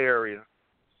Tampa Bay area.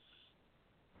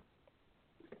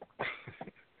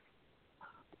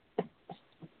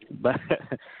 But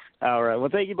all right. Well,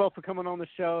 thank you both for coming on the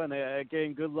show, and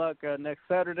again, good luck next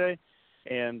Saturday,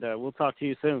 and we'll talk to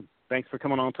you soon. Thanks for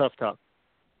coming on Tough Talk.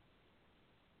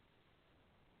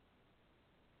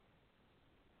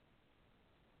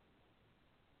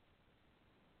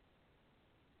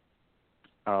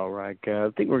 All right, I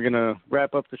think we're going to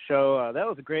wrap up the show. That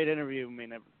was a great interview. I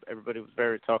mean, everybody was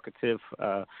very talkative.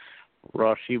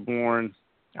 Rau'shee Warren.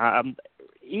 I'm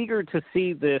eager to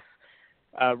see this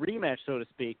rematch, so to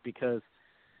speak, because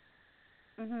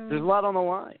there's a lot on the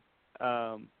line.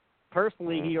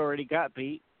 Personally, he already got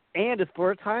beat, and it's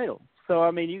for a title. So,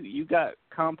 I mean, you got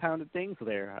compounded things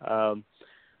there.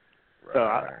 So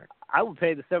I would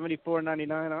pay the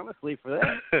 $74.99 honestly for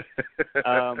that.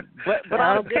 But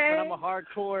I'm different.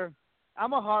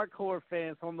 I'm a hardcore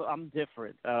fan, so I'm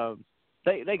different.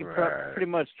 They can pretty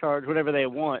much charge whatever they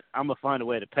want. I'm gonna find a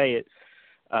way to pay it,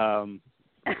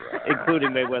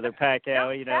 including Mayweather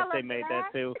Pacquiao. You know, if they made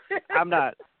that too. I'm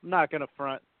not gonna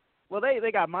front. Well,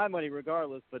 they got my money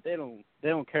regardless, but they don't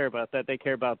care about that. They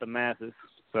care about the masses.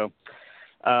 So,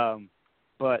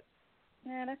 but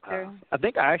yeah, that's true. I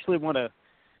think I actually want to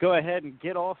go ahead and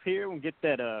get off here and get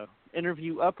that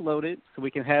interview uploaded so we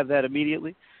can have that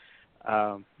immediately.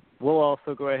 We'll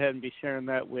also go ahead and be sharing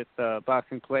that with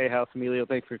Boxing Playhouse. Emilio,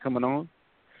 thanks for coming on.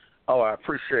 Oh, I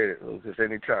appreciate it, Lucas.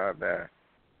 Anytime, man.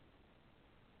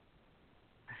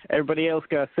 Everybody else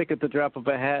got sick at the drop of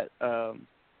a hat.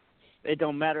 It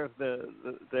don't matter if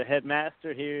the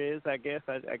headmaster here is. I guess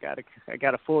I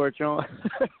got a forge on.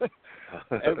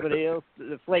 Everybody else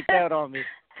flaked out on me,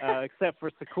 except for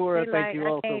Sakura. Thank you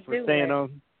also for staying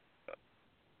on.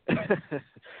 I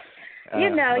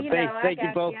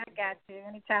got you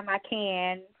anytime I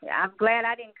can. I'm glad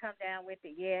I didn't come down with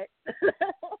it yet.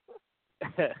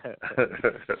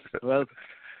 Well,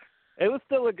 it was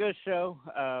still a good show.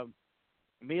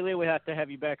 Amelia, we have to have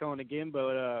you back on again,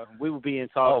 but we will be in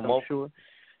talks, I'm sure.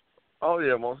 Oh,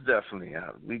 yeah, most definitely.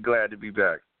 We're glad to be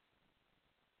back.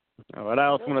 All right, I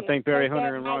also want to thank Barry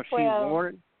Hunter and Rau'shee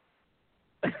Warren.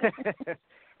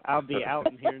 I'll be out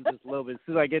in here in just a little bit as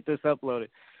soon as I get this uploaded.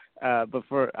 But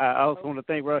I also want to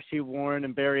thank Rau'shee Warren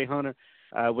and Barry Hunter.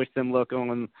 I wish them luck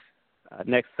on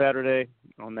next Saturday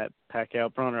on that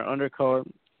Pacquiao Broner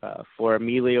undercard. For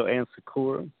Emilio and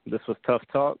Sakura, this was Tough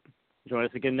Talk. Join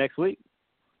us again next week.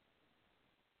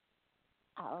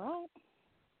 All right.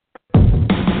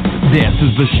 This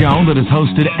is the show that has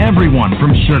hosted everyone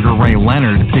from Sugar Ray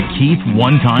Leonard to Keith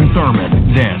One Time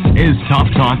Thurman. This is Tough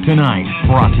Talk Tonight,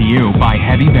 brought to you by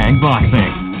Heavy Bag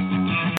Boxing.